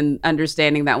rather than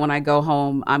understanding that when I go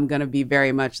home, I'm gonna be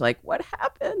very much like, what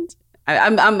happened?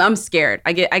 I'm scared.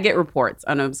 I get reports,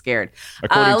 and I'm scared.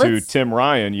 According to Tim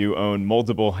Ryan, you own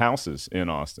multiple houses in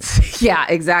Austin. Yeah,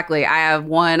 exactly. I have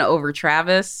one over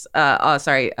Travis.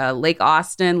 Lake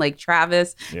Austin, Lake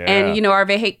Travis, and our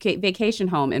vacation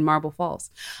home in Marble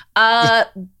Falls.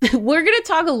 We're gonna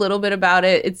talk a little bit about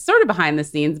it. It's sort of behind the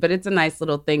scenes, but it's a nice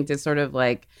little thing to sort of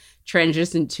like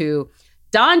transition to.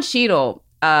 Don Cheadle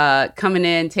coming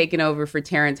in, taking over for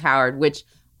Terrence Howard, which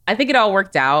I think it all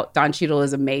worked out. Don Cheadle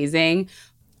is amazing.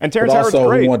 And Terrence Howard's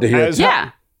great. Who wanted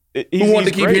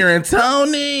to keep hearing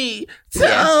Tony?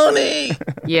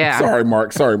 Yeah. Sorry,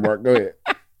 Mark. Go ahead.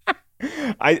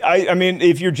 I mean,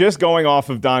 if you're just going off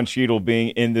of Don Cheadle being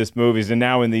in this movies and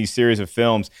now in these series of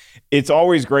films, it's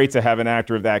always great to have an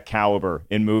actor of that caliber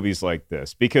in movies like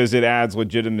this because it adds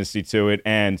legitimacy to it.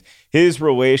 And his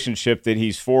relationship that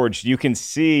he's forged, you can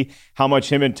see how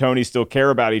much him and Tony still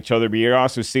care about each other, but you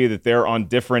also see that they're on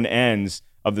different ends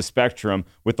of the spectrum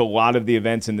with a lot of the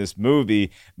events in this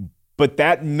movie. But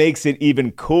that makes it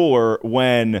even cooler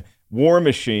when War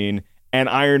Machine and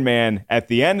Iron Man at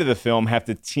the end of the film have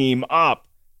to team up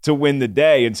to win the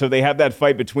day. And so they have that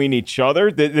fight between each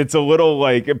other. It's a little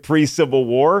like a pre-Civil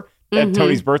War at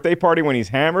Tony's birthday party when he's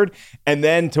hammered. And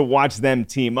then to watch them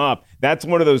team up, that's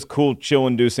one of those cool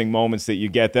chill-inducing moments that you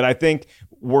get that I think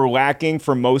were lacking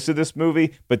for most of this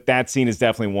movie, but that scene is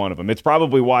definitely one of them. It's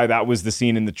probably why that was the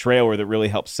scene in the trailer that really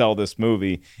helped sell this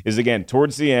movie is, again,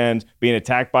 towards the end, being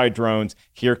attacked by drones,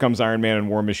 here comes Iron Man and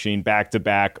War Machine back to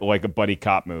back like a buddy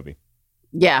cop movie.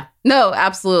 Yeah, no,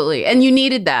 absolutely. And you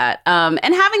needed that. And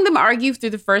having them argue through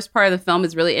the first part of the film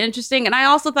is really interesting. And I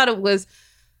also thought it was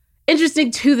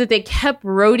interesting, too, that they kept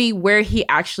Rhodey where he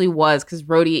actually was, because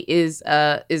Rhodey is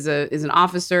an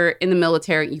officer in the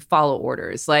military. You follow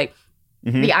orders. Like,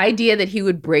 the idea that he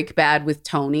would break bad with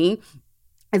Tony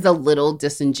is a little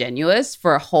disingenuous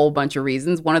for a whole bunch of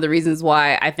reasons. One of the reasons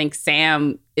why I think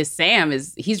Sam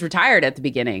is he's retired at the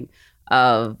beginning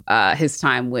of his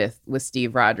time with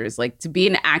Steve Rogers. Like, to be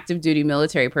an active duty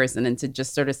military person and to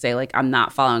just sort of say, like, I'm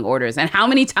not following orders. And how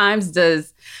many times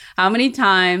does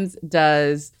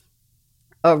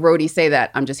Rhodey say that?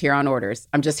 I'm just here on orders.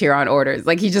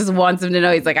 Like, he just wants him to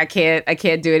know. He's like, I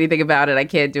can't do anything about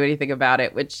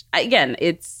it. Which, again,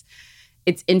 it's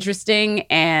interesting,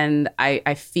 and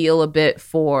I feel a bit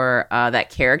for that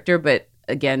character. But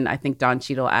again, I think Don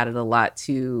Cheadle added a lot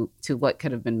to what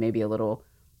could have been maybe a little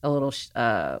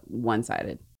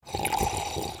one-sided.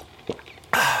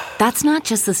 That's not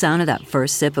just the sound of that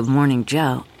first sip of Morning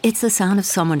Joe. It's the sound of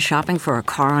someone shopping for a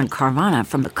car on Carvana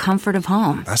from the comfort of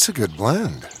home. That's a good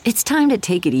blend. It's time to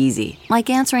take it easy, like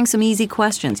answering some easy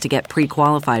questions to get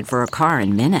pre-qualified for a car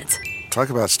in minutes. Talk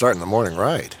about starting the morning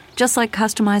right. Just like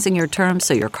customizing your terms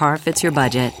so your car fits your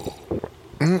budget.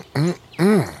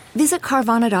 Visit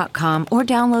Carvana.com or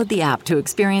download the app to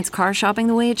experience car shopping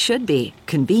the way it should be.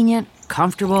 Convenient,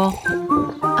 comfortable.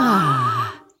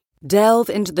 Delve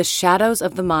into the shadows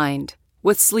of the mind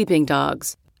with Sleeping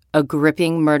Dogs, a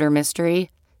gripping murder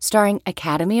mystery starring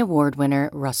Academy Award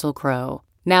winner Russell Crowe.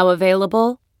 Now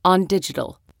available on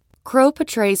digital. Crowe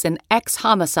portrays an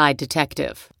ex-homicide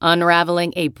detective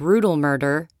unraveling a brutal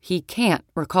murder he can't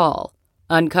recall.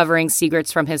 Uncovering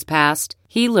secrets from his past,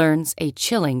 he learns a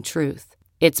chilling truth.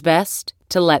 It's best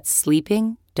to let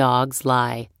sleeping dogs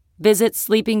lie. Visit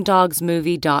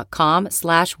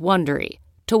sleepingdogsmovie.com/Wondery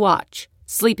to watch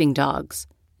Sleeping Dogs,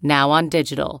 now on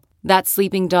digital. That's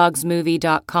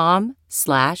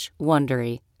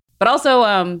sleepingdogsmovie.com/Wondery. But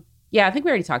also, Yeah, I think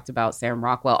we already talked about Sam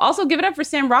Rockwell. Also, give it up for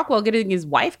Sam Rockwell getting his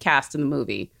wife cast in the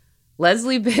movie.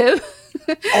 Leslie Bibb.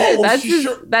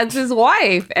 That's his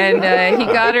wife. And he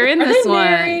got her in this one.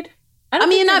 Married?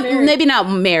 Maybe not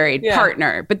married,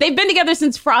 partner. But they've been together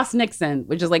since Frost Nixon,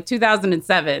 which is like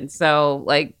 2007. So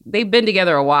like they've been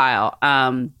together a while.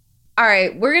 All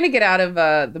right, we're going to get out of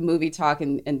the movie talk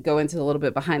and go into a little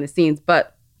bit behind the scenes.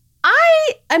 But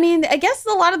I guess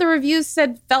a lot of the reviews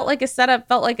said felt like a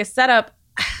setup.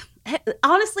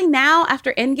 Honestly, now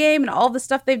after Endgame and all the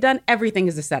stuff they've done, everything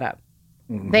is a setup.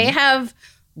 Mm-hmm. They have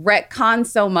retconned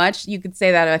so much. You could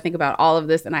say that, I think, about all of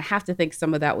this. And I have to think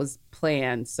some of that was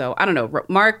planned. So I don't know.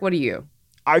 Mark, what are you?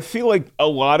 I feel like a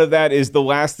lot of that is the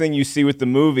last thing you see with the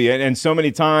movie. And so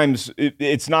many times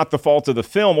it's not the fault of the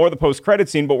film or the post-credit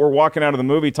scene, but we're walking out of the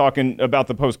movie talking about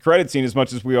the post-credit scene as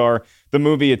much as we are the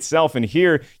movie itself. And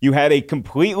here you had a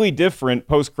completely different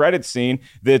post-credit scene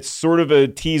that's sort of a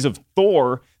tease of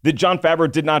Thor that Jon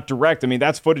Favreau did not direct. I mean,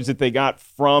 that's footage that they got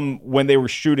from when they were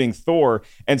shooting Thor.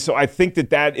 And so I think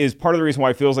that is part of the reason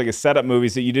why it feels like a setup movie,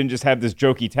 is that you didn't just have this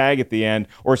jokey tag at the end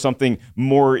or something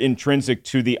more intrinsic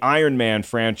to the Iron Man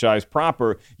franchise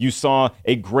proper. You saw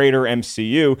a greater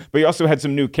MCU, but you also had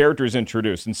some new characters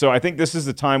introduced. And so I think this is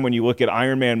the time when you look at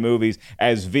Iron Man movies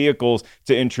as vehicles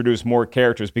to introduce more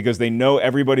characters, because they know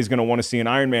everybody's going to want to see an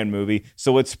Iron Man movie.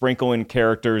 So let's sprinkle in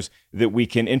characters that we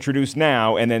can introduce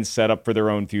now and then set up for their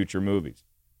own future movies.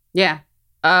 Yeah.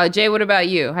 Jay, what about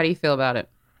you? How do you feel about it?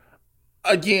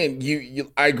 Again,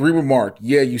 I agree with Mark.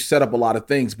 Yeah, you set up a lot of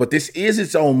things, but this is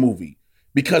its own movie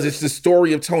because it's the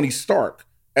story of Tony Stark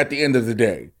at the end of the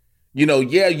day. You know,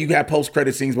 yeah, you have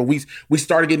post-credit scenes, but we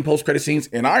started getting post-credit scenes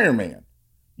in Iron Man.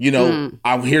 You know,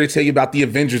 I'm here to tell you about the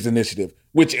Avengers Initiative,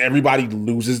 which everybody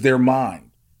loses their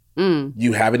mind.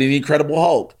 You have it in Incredible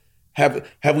Hulk.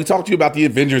 Have we talked to you about the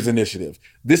Avengers Initiative?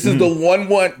 This is the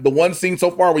one scene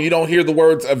so far where you don't hear the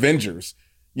words Avengers.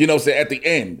 You know, so at the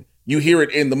end, you hear it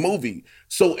in the movie.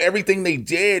 So everything they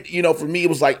did, you know, for me, it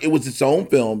was like it was its own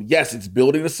film. Yes, it's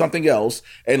building to something else.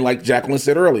 And like Jacqueline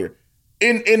said earlier,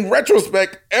 in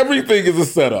retrospect, everything is a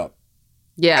setup.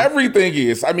 Yeah. Everything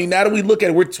is. I mean, now that we look at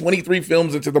it, we're 23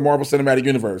 films into the Marvel Cinematic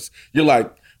Universe. You're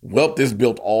like, well, this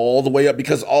built all the way up,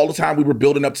 because all the time we were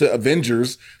building up to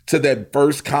Avengers, to that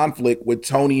first conflict with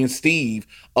Tony and Steve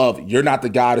of, you're not the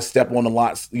guy to step on the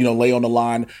line, you know, lay on the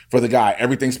line for the guy.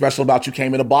 Everything special about you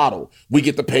came in a bottle. We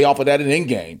get the payoff of that in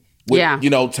Endgame. With, you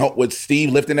know, with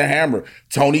Steve lifting the hammer,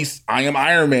 Tony's I am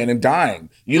Iron Man and dying.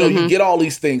 You know, you get all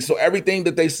these things. So everything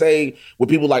that they say with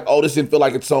people like, oh, this didn't feel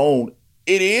like its own,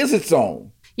 it is its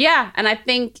own. Yeah, and I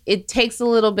think it takes a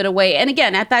little bit away. And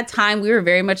again, at that time, we were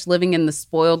very much living in the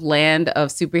spoiled land of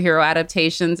superhero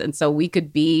adaptations. And so we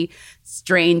could be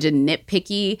strange and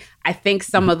nitpicky. I think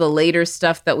some of the later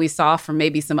stuff that we saw from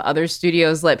maybe some other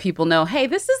studios let people know, hey,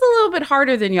 this is a little bit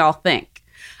harder than y'all think.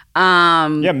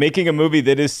 Making a movie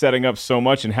that is setting up so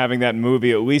much and having that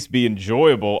movie at least be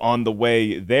enjoyable on the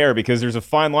way there, because there's a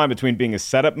fine line between being a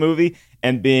setup movie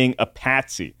and being a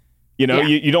patsy. You know,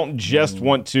 you don't just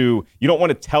want to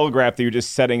telegraph that you're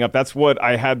just setting up. That's what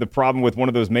I had the problem with one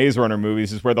of those Maze Runner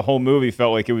movies, is where the whole movie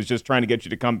felt like it was just trying to get you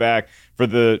to come back for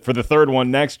the third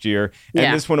one next year.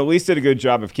 And this one at least did a good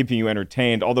job of keeping you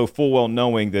entertained, although full well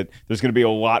knowing that there's going to be a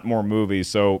lot more movies.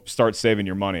 So start saving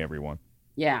your money, everyone.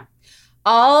 Yeah.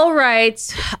 All right.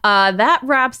 That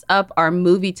wraps up our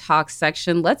movie talk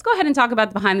section. Let's go ahead and talk about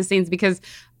the behind the scenes, because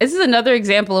this is another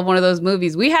example of one of those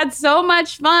movies. We had so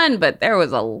much fun, but there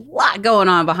was a lot going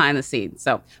on behind the scenes.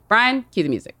 So, Brian, cue the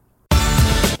music.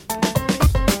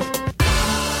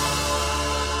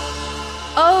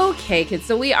 Okay, kids.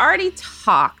 So we already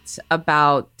talked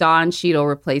about Don Cheadle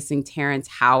replacing Terrence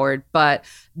Howard, but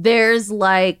there's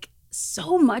like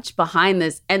so much behind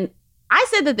this. And I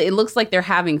said that it looks like they're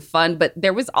having fun, but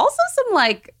there was also some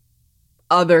like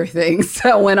other things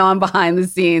that went on behind the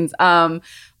scenes.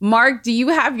 Mark, do you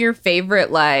have your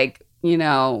favorite, like, you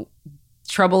know,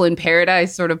 Trouble in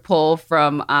Paradise sort of pull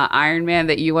from Iron Man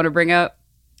that you want to bring up?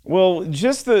 Well,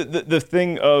 just the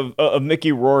thing of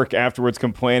Mickey Rourke afterwards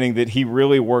complaining that he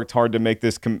really worked hard to make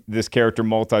this character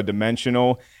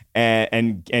multidimensional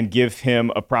and give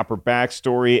him a proper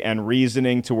backstory and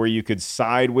reasoning to where you could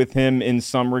side with him in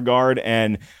some regard.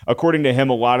 And according to him,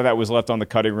 a lot of that was left on the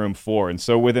cutting room floor. And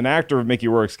so with an actor of Mickey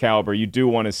Rourke's caliber, you do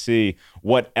want to see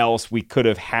what else we could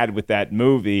have had with that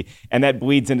movie. And that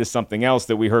bleeds into something else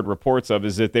that we heard reports of,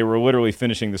 is that they were literally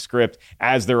finishing the script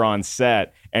as they're on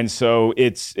set. And so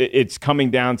it's coming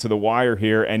down to the wire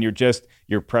here, and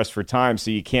you're pressed for time,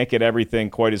 so you can't get everything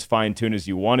quite as fine-tuned as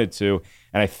you wanted to.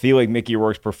 And I feel like Mickey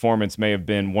Rourke's performance may have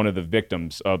been one of the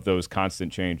victims of those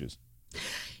constant changes.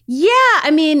 Yeah,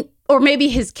 I mean, or maybe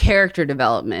his character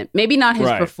development. Maybe not his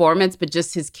performance, but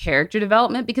just his character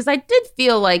development. Because I did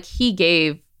feel like he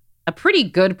gave a pretty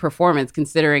good performance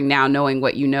considering now knowing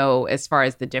what you know as far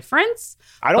as the difference.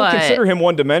 I don't consider him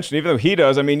one dimension, even though he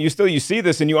does. I mean, you see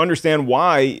this and you understand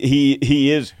why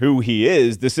he is who he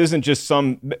is. This isn't just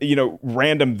some,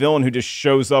 random villain who just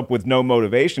shows up with no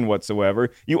motivation whatsoever.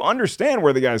 You understand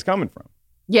where the guy's coming from.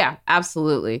 Yeah,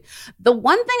 absolutely. The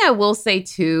one thing I will say,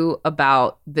 too,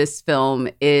 about this film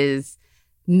is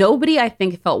nobody, I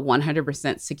think, felt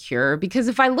 100% secure. Because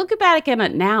if I look back at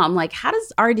it now, I'm like, how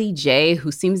does RDJ,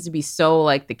 who seems to be so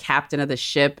like the captain of the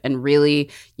ship and really,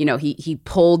 he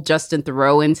pulled Justin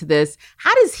Theroux into this,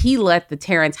 how does he let the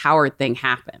Terrence Howard thing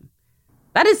happen?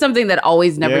 That is something that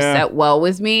always never sat well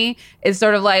with me. It's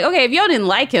sort of like, okay, if y'all didn't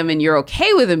like him and you're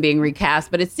okay with him being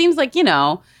recast, but it seems like,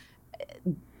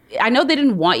 I know they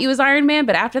didn't want you as Iron Man,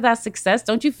 but after that success,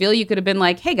 don't you feel you could have been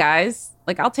like, hey, guys,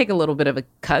 like, I'll take a little bit of a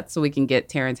cut so we can get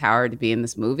Terrence Howard to be in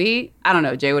this movie? I don't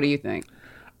know. Jay, what do you think?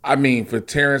 I mean, for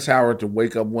Terrence Howard to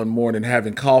wake up one morning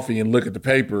having coffee and look at the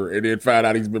paper and then find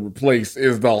out he's been replaced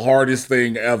is the hardest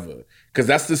thing ever. Because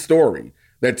that's the story,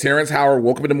 that Terrence Howard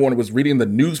woke up in the morning, was reading the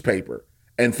newspaper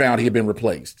and found he had been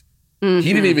replaced. Mm-hmm.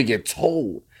 He didn't even get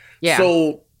told. Yeah.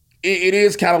 So it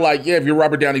is kind of like, if you're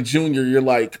Robert Downey Jr., you're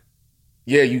like,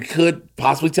 yeah, you could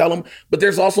possibly tell him, but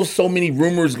there's also so many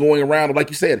rumors going around. Like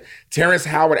you said, Terrence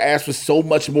Howard asked for so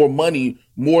much more money,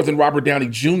 more than Robert Downey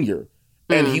Jr.,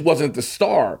 and he wasn't the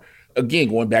star. Again,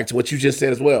 going back to what you just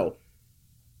said as well,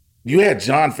 you had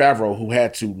Jon Favreau who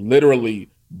had to literally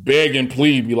beg and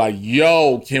plead, be like,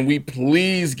 yo, can we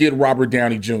please get Robert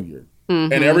Downey Jr.?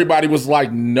 Mm-hmm. And everybody was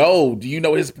like, no, do you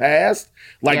know his past?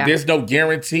 Like, there's no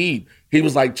guarantee. He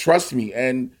was like, trust me.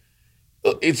 And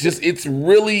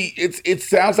it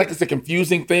sounds like it's a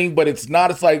confusing thing, but it's not.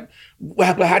 It's like,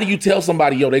 how do you tell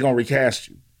somebody, yo, they're going to recast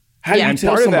you? How do you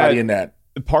tell somebody in that?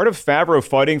 Part of Favreau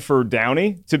fighting for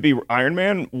Downey to be Iron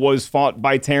Man was fought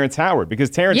by Terrence Howard, because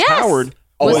Terrence Howard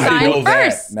was signed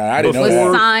first. No, I didn't know that.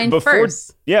 Was signed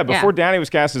first. Yeah, before Downey was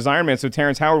cast as Iron Man, so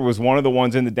Terrence Howard was one of the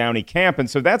ones in the Downey camp. And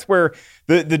so that's where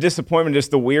the disappointment,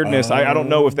 just the weirdness, I don't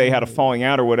know if they had a falling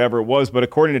out or whatever it was, but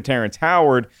according to Terrence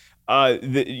Howard,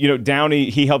 Downey,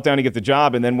 he helped Downey get the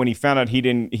job, and then when he found out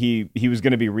he was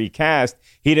going to be recast,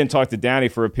 he didn't talk to Downey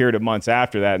for a period of months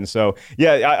after that. And so,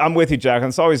 I'm with you, Jack.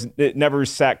 It never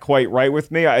sat quite right with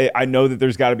me. I know that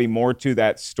there's got to be more to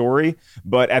that story,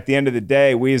 but at the end of the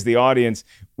day, we as the audience,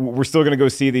 we're still going to go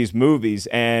see these movies,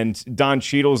 and Don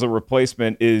Cheadle as a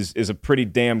replacement is a pretty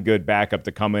damn good backup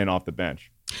to come in off the bench.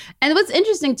 And what's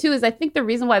interesting too is I think the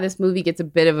reason why this movie gets a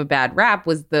bit of a bad rap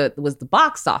was the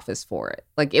box office for it.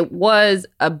 Like, it was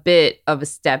a bit of a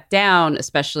step down,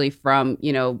 especially from,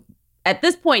 at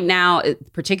this point now,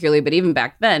 particularly, but even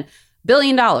back then, $1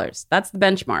 billion. That's the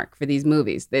benchmark for these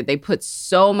movies. They put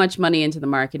so much money into the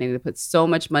marketing. They put so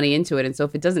much money into it. And so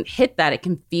if it doesn't hit that, it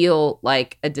can feel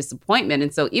like a disappointment.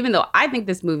 And so even though I think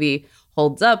this movie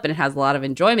holds up and it has a lot of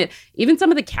enjoyment, even some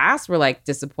of the cast were like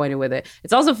disappointed with it.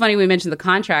 It's also funny we mentioned the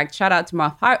contract. Shout out to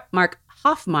Mark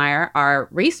Hoffmeyer, our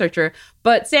researcher,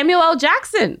 but Samuel L.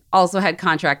 Jackson also had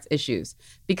contract issues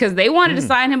because they wanted to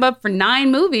sign him up for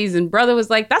 9 movies, and brother was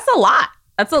like, that's a lot.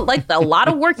 That's a lot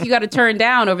of work you got to turn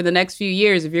down over the next few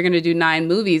years if you're going to do 9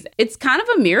 movies. It's kind of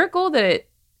a miracle that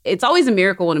it's always a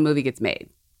miracle when a movie gets made.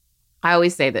 I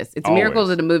always say this. It's a miracle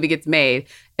that a movie gets made.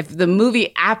 If the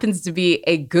movie happens to be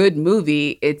a good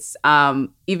movie, it's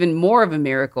even more of a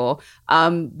miracle.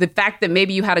 The fact that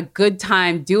maybe you had a good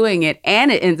time doing it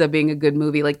and it ends up being a good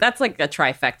movie, like, that's like a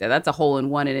trifecta. That's a hole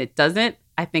in one. And it doesn't,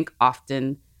 I think,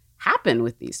 often happen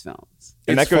with these films.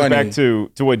 And that goes back to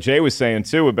what Jay was saying,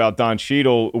 too, about Don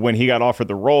Cheadle. When he got offered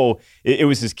the role, it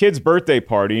was his kid's birthday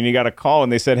party, and he got a call,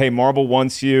 and they said, hey, Marvel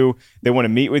wants you. They want to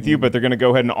meet with you, but they're going to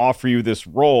go ahead and offer you this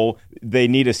role. They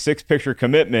need a 6-picture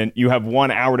commitment. You have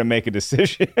 1 hour to make a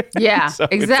decision. Yeah, so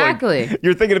exactly. Like,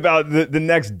 you're thinking about the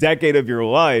next decade of your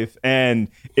life, and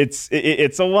it's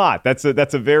a lot. That's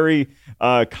a very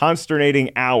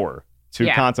consternating hour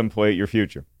to contemplate your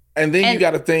future. And then you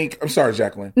got to think, I'm sorry,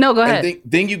 Jacqueline. No, go ahead.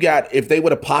 Then you got, if they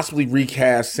would have possibly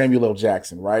recast Samuel L.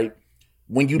 Jackson, right?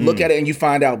 When you look at it and you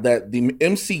find out that the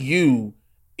MCU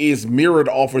is mirrored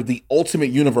off of the Ultimate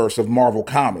Universe of Marvel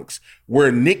Comics,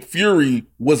 where Nick Fury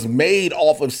was made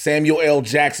off of Samuel L.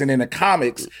 Jackson in the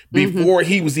comics before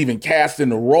he was even cast in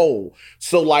the role.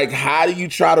 So, like, how do you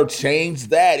try to change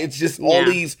that? It's just all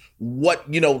these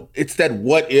it's that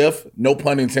what if, no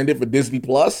pun intended, for Disney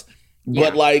Plus.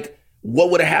 But like,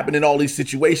 what would have happened in all these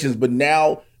situations? But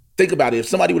now, think about it. If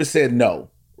somebody would have said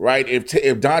no, right?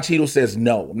 If Don Cheadle says,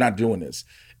 no, I'm not doing this.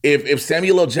 If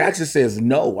Samuel L. Jackson says,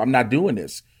 no, I'm not doing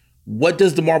this. what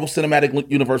does the Marvel Cinematic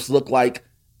Universe look like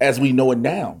as we know it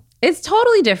now? It's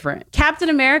totally different.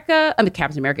 Captain Marvel,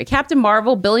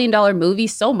 $1 billion movie.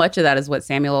 So much of that is what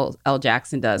Samuel L.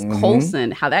 Jackson does.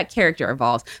 Coulson, how that character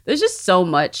evolves. There's just so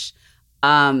much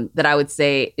that I would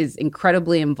say is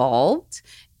incredibly involved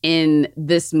in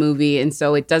this movie. And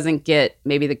so it doesn't get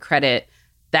maybe the credit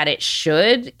that it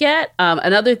should get.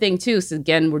 Another thing too, so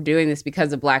again, we're doing this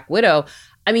because of Black Widow.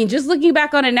 I mean, just looking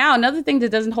back on it now, another thing that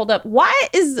doesn't hold up. Why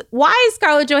is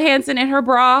Scarlett Johansson in her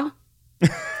bra?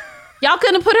 Y'all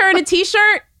couldn't put her in a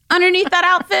t-shirt underneath that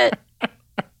outfit?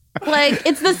 Like,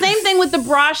 it's the same thing with the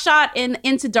bra shot in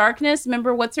Into Darkness.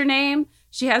 Remember, what's her name?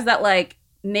 She has that, like,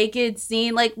 naked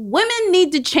scene. Like, women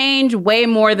need to change way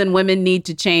more than women need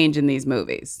to change in these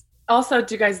movies. Also,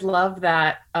 do you guys love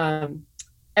that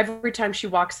every time she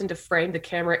walks into frame, the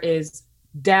camera is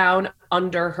down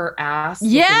under her ass?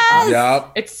 Yes!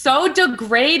 Yep. It's so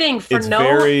degrading for no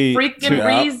freaking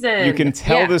reason. You can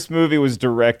tell this movie was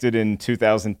directed in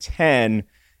 2010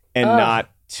 and not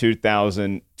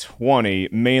 2020,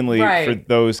 mainly for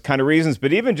those kind of reasons.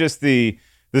 But even just the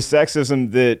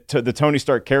sexism that the Tony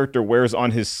Stark character wears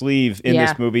on his sleeve in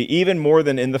this movie, even more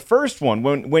than in the first one,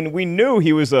 when we knew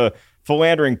he was a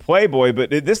philandering playboy, but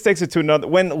this takes it to another,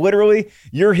 when literally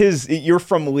you're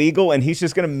from Legal and he's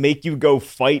just gonna make you go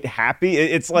fight Happy.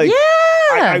 It's like,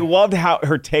 I loved how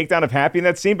her takedown of Happy in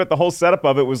that scene, but the whole setup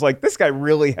of it was like, this guy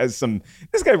really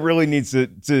needs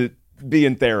to be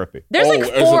in therapy. There's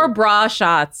 4 bra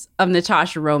shots of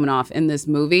Natasha Romanoff in this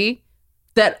movie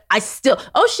that I still,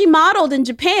 she modeled in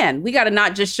Japan. We got to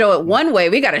not just show it one way,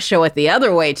 we got to show it the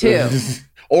other way too.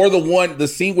 Or the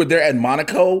scene where they're at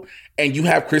Monaco and you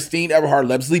have Christine Everhart,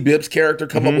 Leslie Bibb's character,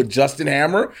 come up with Justin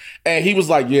Hammer. And he was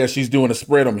like, yeah, she's doing a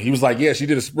spread on me. He was like, yeah, she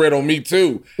did a spread on me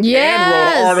too. Yes. And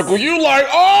wrote an article. You like,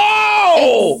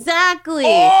 oh! Exactly.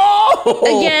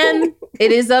 Oh! Again,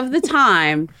 it is of the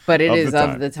time, but it is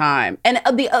of the time. And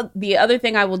the other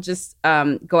thing I will just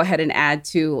go ahead and add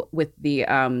to with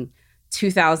the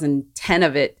 2010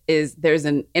 of it is there's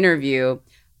an interview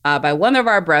by one of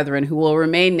our brethren who will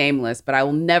remain nameless, but I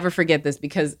will never forget this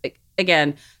because,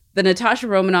 again, the Natasha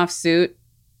Romanoff suit,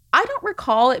 I don't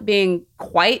recall it being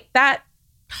quite that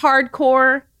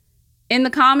hardcore in the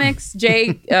comics.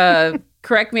 Jay,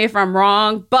 correct me if I'm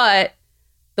wrong, but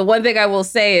the one thing I will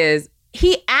say is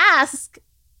he asked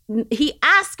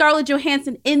Scarlett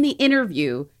Johansson in the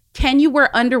interview, can you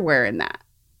wear underwear in that?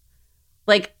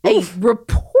 Like a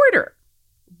reporter.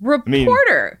 I mean,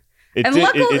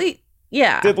 luckily...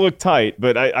 It did look tight,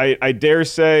 but I dare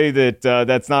say that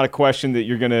that's not a question that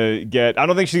you're going to get. I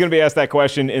don't think she's going to be asked that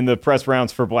question in the press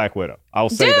rounds for Black Widow. I'll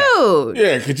say that.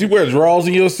 Yeah, could you wear drawers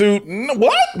in your suit?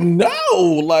 What? No.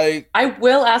 Like, I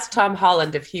will ask Tom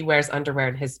Holland if he wears underwear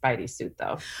in his Spidey suit,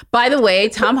 though. By the way,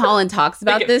 Tom Holland talks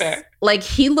about this. Fair. Like,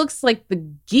 he looks like the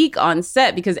geek on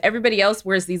set because everybody else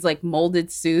wears these, like,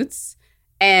 molded suits.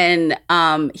 And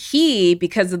he,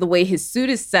 because of the way his suit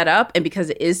is set up and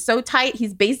because it is so tight,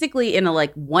 he's basically in a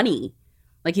like oneie.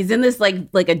 Like he's in this like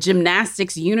a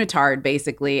gymnastics unitard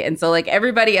basically. And so like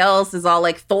everybody else is all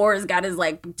like Thor's got his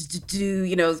like,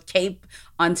 cape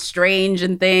on Strange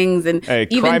and things. And hey,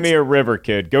 cry me a river,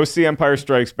 kid. Go see Empire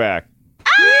Strikes Back.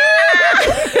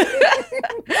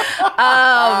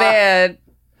 Oh, man.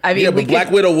 I mean, but Black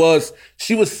Widow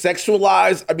she was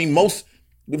sexualized. I mean,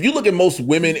 if you look at most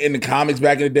women in the comics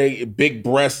back in the day, big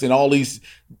breasts and all these,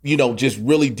 just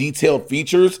really detailed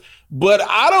features. But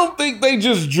I don't think they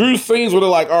just drew scenes where they're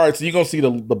like, all right, so you're going to see the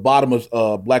bottom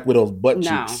of Black Widow's butt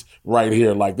cheeks right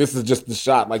here. Like, this is just the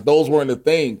shot. Like, those weren't the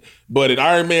thing. But in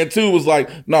Iron Man 2, it was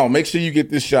like, no, make sure you get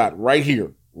this shot right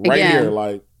here. Right here.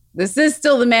 Like, this is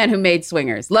still the man who made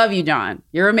Swingers. Love you, John.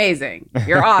 You're amazing.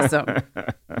 You're awesome.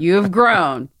 You have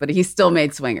grown, but he still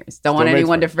made Swingers. Don't want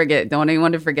anyone to forget that one.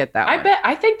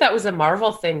 I think that was a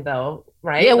Marvel thing, though,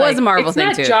 right? Yeah, it was a Marvel thing,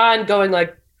 too. It's not John going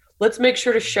like, let's make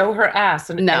sure to show her ass.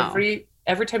 And every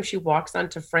time she walks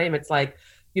onto frame, it's like,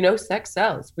 sex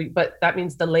sells. But that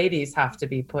means the ladies have to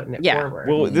be putting it forward.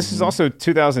 Well, this is also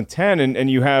 2010, and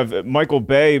you have Michael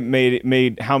Bay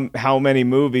made how many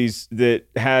movies that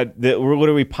were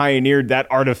literally pioneered that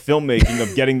art of filmmaking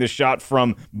of getting the shot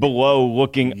from below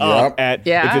looking up at,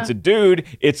 if it's a dude,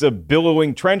 it's a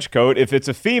billowing trench coat. If it's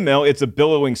a female, it's a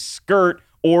billowing skirt,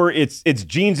 or it's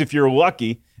jeans if you're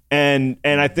lucky. And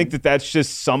I think that that's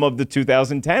just some of the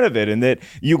 2010 of it. And that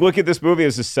you look at this movie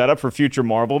as a setup for future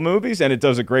Marvel movies, and it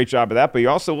does a great job of that. But you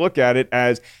also look at it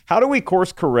as, how do we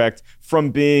course correct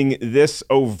from being this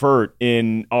overt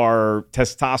in our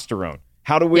testosterone?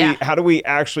 How do we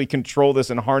actually control this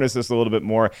and harness this a little bit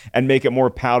more and make it more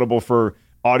palatable for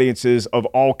audiences of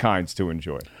all kinds to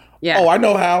enjoy? Yeah. Oh, I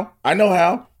know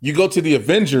how. You go to the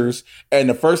Avengers, and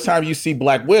the first time you see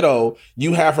Black Widow,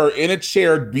 you have her in a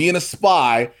chair being a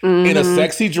spy in a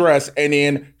sexy dress, and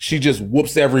then she just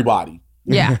whoops everybody.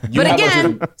 Yeah. But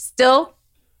again, still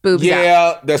boobs out.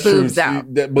 Yeah, that's boobs true.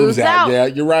 Out. Boobs out. Yeah,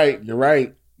 you're right.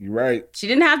 She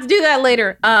didn't have to do that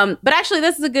later. But actually,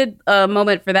 this is a good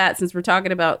moment for that, since we're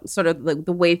talking about sort of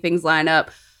the way things line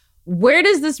up. Where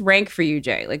does this rank for you,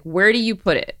 Jay? Like, where do you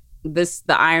put it? The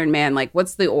Iron Man, like,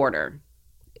 what's the order?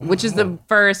 Which is the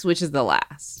first, which is the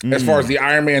last? As far as the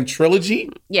Iron Man trilogy?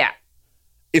 Yeah.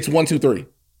 It's 1, 2, 3.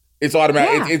 It's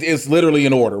automatic. Yeah. It's literally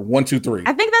in order. 1, 2, 3.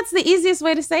 I think that's the easiest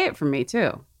way to say it for me,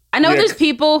 too. I know there's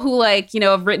people who, like,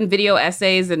 have written video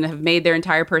essays and have made their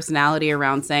entire personality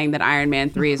around saying that Iron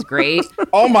Man 3 is great.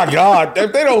 Oh, my God.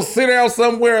 If they don't sit down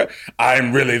somewhere,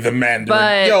 I'm really the Mandarin.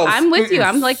 But I'm with you.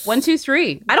 I'm like 1, 2,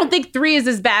 3. I don't think 3 is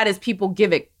as bad as people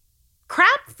give it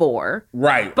crap for.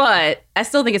 Right. But I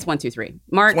still think it's 1, 2, 3.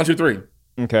 Mark? 1, 2, 3.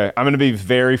 Okay. I'm going to be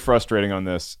very frustrating on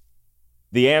this.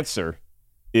 The answer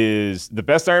is the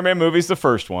best Iron Man movie is the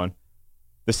first one.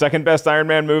 The second best Iron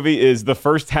Man movie is the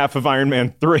first half of Iron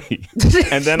Man 3.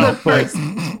 And then I'll put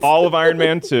all of Iron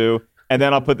Man 2. And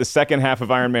then I'll put the second half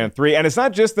of Iron Man 3. And it's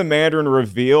not just the Mandarin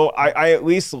reveal. I at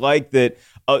least like that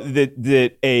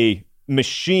that a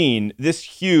machine this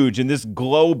huge and this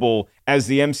global as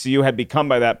the MCU had become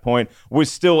by that point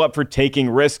was still up for taking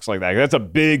risks like that. That's a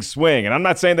big swing. And I'm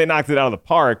not saying they knocked it out of the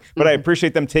park, but I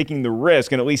appreciate them taking the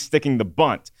risk and at least sticking the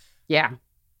bunt. Yeah.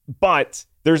 But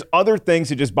there's other things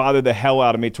that just bothered the hell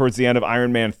out of me towards the end of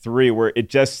Iron Man 3 where it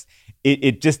just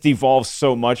devolves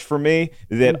so much for me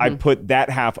that I put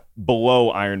that half below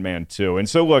Iron Man 2. And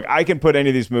so, look, I can put any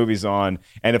of these movies on,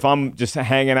 and if I'm just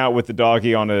hanging out with the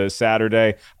doggy on a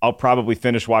Saturday, I'll probably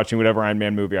finish watching whatever Iron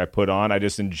Man movie I put on. I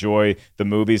just enjoy the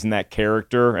movies and that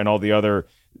character and all the other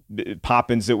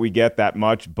pop-ins that we get that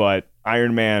much. But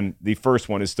Iron Man, the first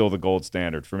one, is still the gold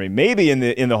standard for me. Maybe in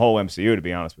the whole MCU, to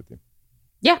be honest with you.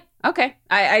 Yeah, okay.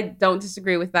 I don't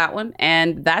disagree with that one.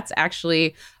 And that's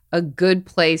actually a good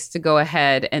place to go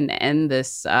ahead and end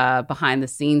this behind the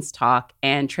scenes talk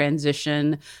and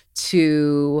transition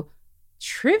to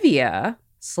trivia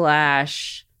 /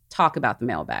 talk about the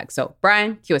mailbag. So,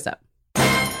 Brian, cue us up.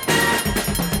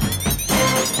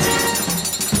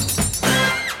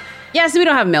 Yeah, so we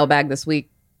don't have a mailbag this week.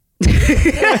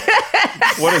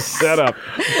 What a setup.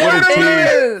 What a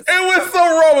tease. It was so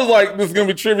wrong. It was like, this is going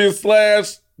to be trivia /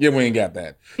 yeah, we ain't got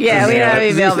that. Yeah, we don't have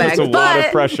any mailbags. It's a lot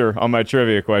of pressure on my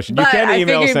trivia question. You can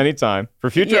email us anytime. For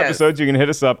future episodes, you can hit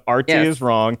us up. RT is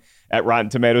wrong at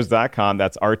RottenTomatoes.com.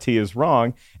 That's RT is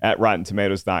wrong at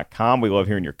RottenTomatoes.com. We love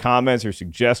hearing your comments, your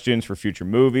suggestions for future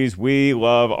movies. We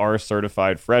love our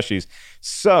certified freshies.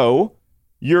 So,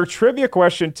 your trivia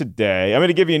question today, I'm going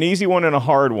to give you an easy one and a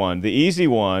hard one. The easy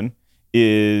one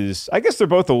is, I guess they're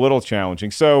both a little challenging.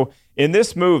 So, in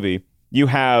this movie, you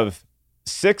have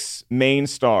 6 main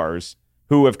stars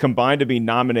who have combined to be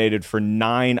nominated for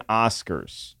 9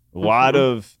 Oscars. A lot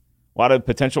of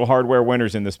potential hardware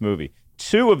winners in this movie.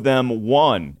 2 of them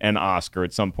won an Oscar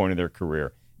at some point in their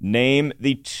career. Name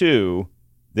the 2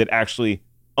 that actually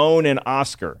own an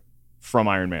Oscar from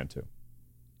Iron Man 2.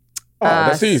 Oh,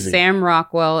 that's easy. Sam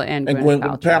Rockwell and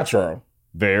Gwyneth Paltrow.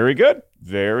 Very good.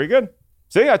 Very good.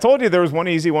 See, I told you there was one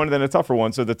easy one and then a tougher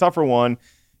one. So the tougher one,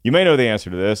 you may know the answer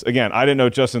to this. Again, I didn't know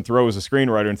Justin Theroux was a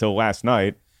screenwriter until last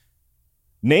night.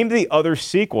 Name the other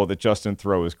sequel that Justin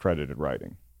Theroux is credited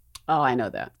writing. Oh, I know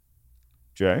that.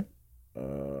 Jay?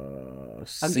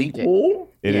 Sequel?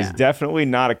 It is definitely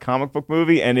not a comic book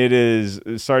movie, and it is,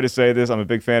 sorry to say this, I'm a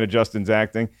big fan of Justin's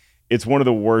acting. It's one of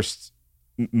the worst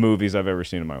movies I've ever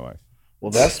seen in my life.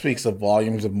 Well, that speaks of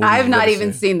volumes of movies. I've not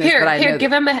even seen this, but I know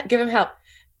give him help.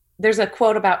 There's a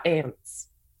quote about ants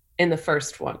in the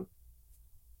first one,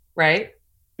 right?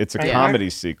 It's a comedy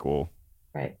sequel,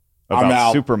 right?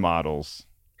 About supermodels.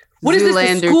 What is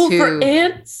this? The School for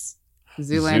Ants?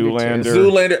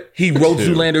 Zoolander. He wrote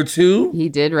Zoolander 2? He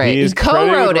did write. He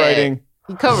co-wrote it.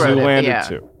 He co-wrote Zoolander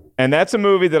 2. And that's a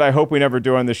movie that I hope we never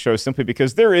do on this show simply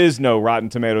because there is no Rotten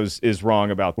Tomatoes is wrong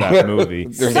about that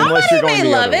movie. Somebody may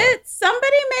love it.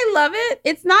 Somebody may love it.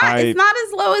 It's not as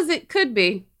low as it could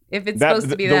be if it's supposed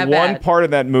to be that bad. The one part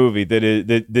of that movie that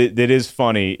is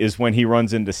funny is when he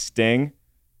runs into Sting.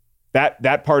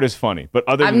 That part is funny, but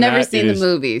I've never seen the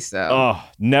movie, so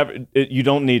never. You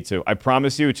don't need to. I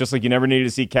promise you. It's just like you never needed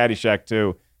to see Caddyshack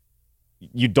 2.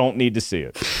 You don't need to see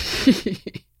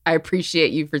it. I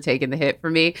appreciate you for taking the hit for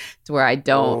me to where I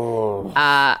don't.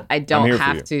 I don't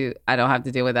have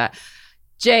to deal with that.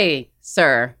 Jay,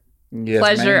 sir,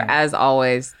 pleasure as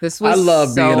always. This was. I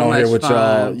love being on here with fun.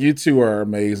 y'all. You two are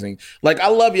amazing. Like I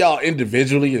love y'all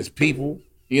individually as people.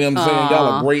 You know what I'm saying? Y'all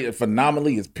are great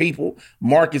phenomenally as people.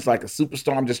 Mark is like a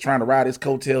superstar. I'm just trying to ride his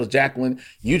coattails. Jacqueline,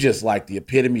 you just like the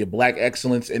epitome of Black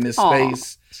excellence in this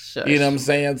space. Shush. You know what I'm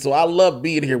saying? So I love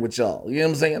being here with y'all. You know what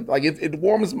I'm saying? Like it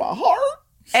warms my heart.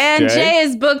 And Jay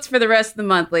is booked for the rest of the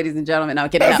month, ladies and gentlemen. No,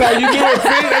 kidding. That's how you do it. See?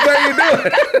 That's how you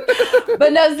do it.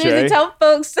 But no, seriously, tell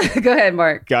folks. Go ahead,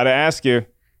 Mark. Got to ask you,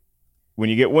 when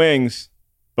you get wings,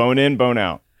 bone in, bone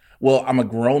out. Well, I'm a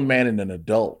grown man and an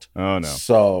adult. Oh, no.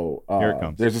 So Here it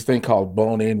comes. There's this thing called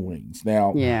bone-in wings.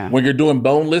 Now, Yeah. when you're doing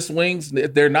boneless wings,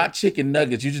 they're not chicken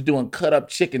nuggets. You're just doing cut-up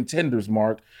chicken tenders,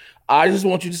 Mark. I just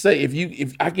want you to say,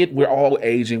 we're all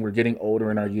aging, we're getting older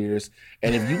in our years,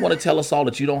 and if you want to tell us all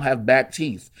that you don't have back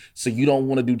teeth, so you don't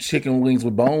want to do chicken wings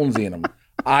with bones in them,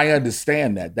 I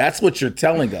understand that. That's what you're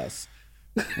telling us.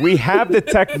 We have the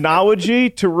technology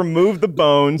to remove the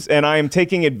bones, and I am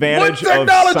taking advantage of science.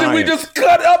 What technology? We just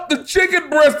cut up the chicken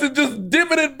breast and just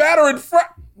dip it in batter and fry.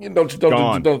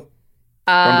 Don't do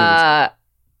this.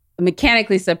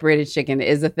 Mechanically separated chicken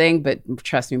is a thing, but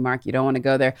trust me, Mark, you don't want to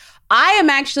go there. I am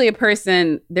actually a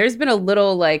person, there's been a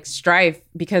little like strife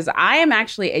because I am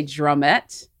actually a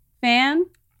drumette fan.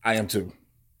 I am too.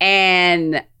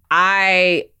 And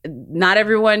not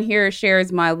everyone here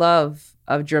shares my love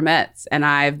of drumettes. And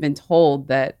I've been told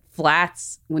that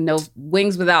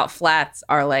wings without flats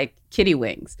are like kitty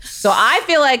wings. So I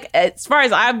feel like, as far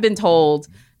as I've been told,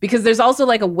 because there's also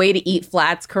like a way to eat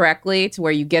flats correctly to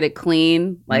where you get it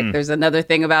clean. Like there's another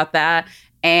thing about that.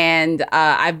 And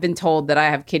I've been told that I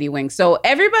have kitty wings. So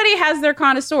everybody has their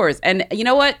connoisseurs. And you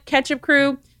know what, Ketchup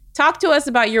Crew? Talk to us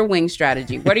about your wing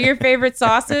strategy. What are your favorite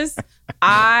sauces?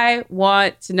 I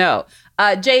want to know.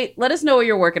 Jay, let us know what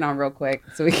you're working on real quick.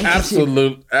 So we can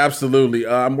Absolutely.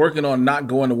 I'm working on not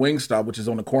going to Wingstop, which is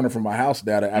on the corner from my house,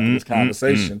 Data, after this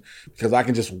conversation, because I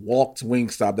can just walk to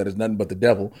Wingstop. That is nothing but the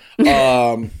devil.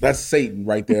 That's Satan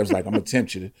right there. It's like, I'm going to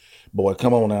tempt you to, boy,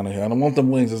 come on down here. I don't want them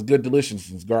wings. It's good,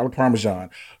 delicious. It's garlic parmesan.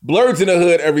 Blurs in the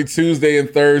Hood every Tuesday and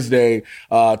Thursday,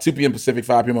 2 p.m. Pacific,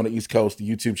 5 p.m. on the East Coast. The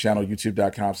YouTube channel,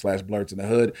 youtube.com/Blurs in the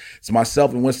Hood. It's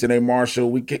myself and Winston A.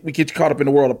 Marshall. We get you caught up in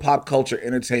the world of pop culture,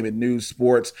 entertainment, news,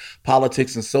 sports,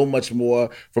 politics, and so much more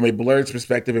from a Blurs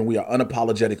perspective, and we are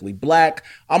unapologetically Black.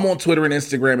 I'm on Twitter and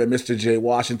Instagram at Mr. J.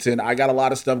 Washington. I got a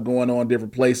lot of stuff going on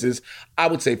different places. I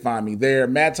would say find me there.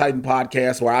 Mad Titan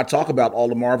Podcast, where I talk about all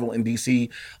the Marvel and DC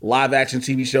live action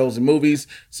TV shows and movies.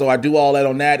 So I do all that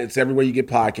on that. It's everywhere you get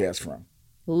podcasts from.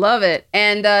 Love it.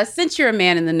 And since you're a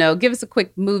man in the know, give us a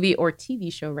quick movie or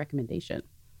TV show recommendation.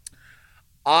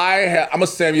 I'm a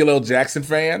Samuel L. Jackson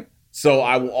fan, so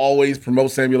I will always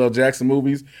promote Samuel L. Jackson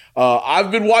movies.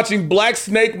 I've been watching Black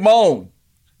Snake Moan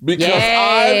because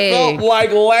I felt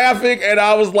like laughing, and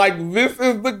I was like, this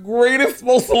is the greatest,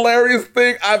 most hilarious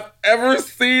thing I've ever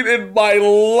seen in my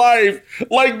life.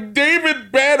 Like,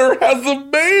 David Banner has a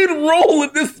main role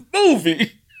in this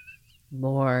movie.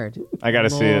 Lord. I got to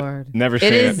see it. Never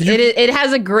seen it. It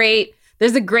has a great...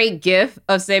 There's a great gif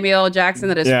of Samuel L. Jackson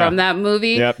that is from that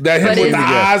movie. Yep. That him with the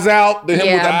eyes out.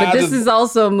 But this is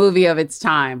also a movie of its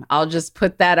time. I'll just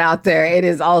put that out there. It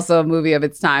is also a movie of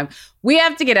its time. We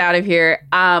have to get out of here,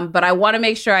 but I want to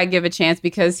make sure I give a chance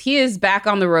because he is back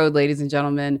on the road, ladies and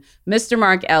gentlemen. Mr.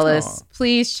 Mark Ellis.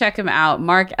 Please check him out.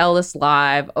 Mark Ellis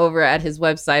Live over at his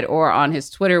website or on his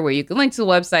Twitter, where you can link to the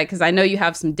website because I know you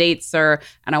have some dates, sir,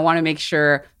 and I want to make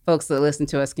sure folks that listen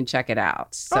to us can check it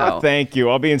out. So thank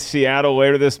you. I'll be in Seattle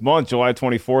later this month, July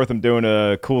 24th. I'm doing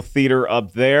a cool theater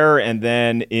up there. And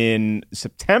then in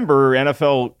September,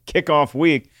 NFL kickoff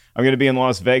week, I'm going to be in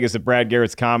Las Vegas at Brad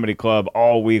Garrett's Comedy Club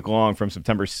all week long from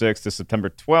September 6th to September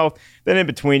 12th. Then in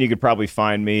between, you could probably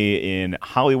find me in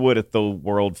Hollywood at the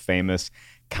world famous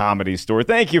Comedy Store.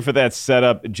 Thank you for that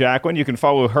setup, Jacqueline. You can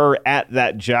follow her at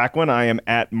that Jacqueline. I am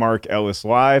at Mark Ellis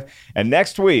Live. And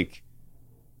next week,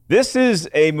 this is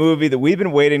a movie that we've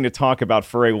been waiting to talk about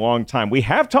for a long time. We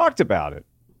have talked about it.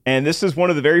 And this is one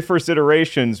of the very first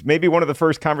iterations, maybe one of the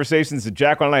first conversations that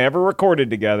Jacqueline and I ever recorded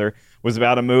together was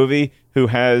about a movie who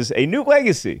has a new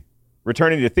legacy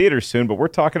returning to theaters soon. But we're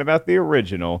talking about the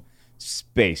original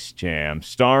Space Jam,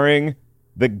 starring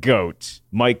the GOAT,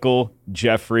 Michael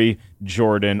Jeffrey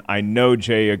Jordan. I know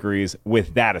Jay agrees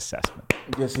with that assessment.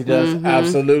 Yes, he does. Mm-hmm.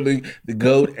 Absolutely. The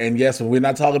GOAT. And yes, we're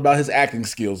not talking about his acting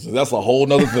skills. That's a whole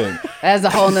nother thing. That's a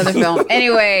whole nother film.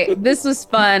 Anyway, this was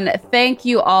fun. Thank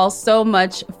you all so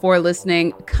much for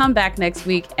listening. Come back next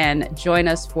week and join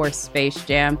us for Space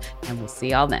Jam. And we'll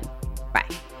see y'all then. Bye.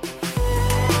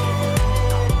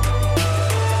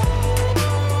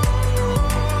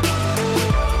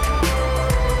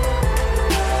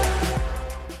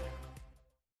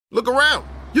 Look around.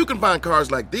 You can find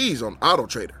cars like these on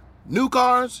AutoTrader. New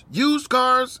cars, used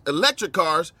cars, electric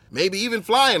cars, maybe even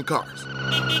flying cars.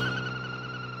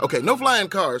 Okay, no flying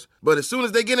cars, but as soon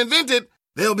as they get invented,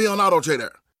 they'll be on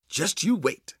AutoTrader. Just you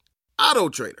wait.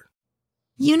 AutoTrader.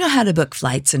 You know how to book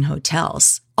flights and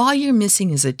hotels. All you're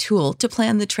missing is a tool to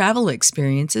plan the travel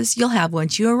experiences you'll have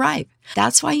once you arrive.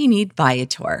 That's why you need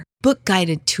Viator. Book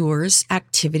guided tours,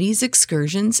 activities,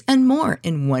 excursions, and more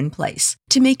in one place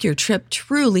to make your trip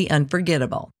truly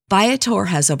unforgettable. Viator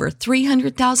has over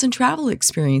 300,000 travel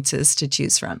experiences to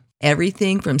choose from.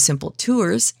 Everything from simple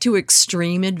tours to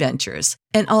extreme adventures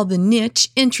and all the niche,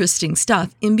 interesting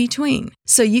stuff in between.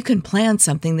 So you can plan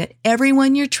something that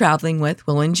everyone you're traveling with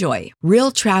will enjoy.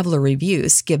 Real traveler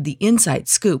reviews give the inside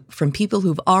scoop from people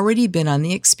who've already been on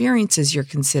the experiences you're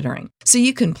considering. So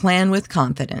you can plan with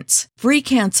confidence. Free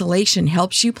cancellation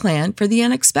helps you plan for the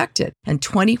unexpected. And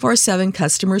 24/7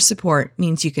 customer support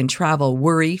means you can travel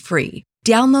worry-free.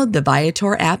 Download the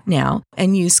Viator app now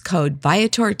and use code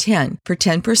Viator10 for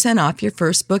 10% off your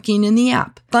first booking in the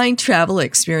app. Find travel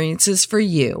experiences for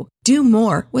you. Do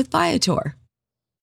more with Viator.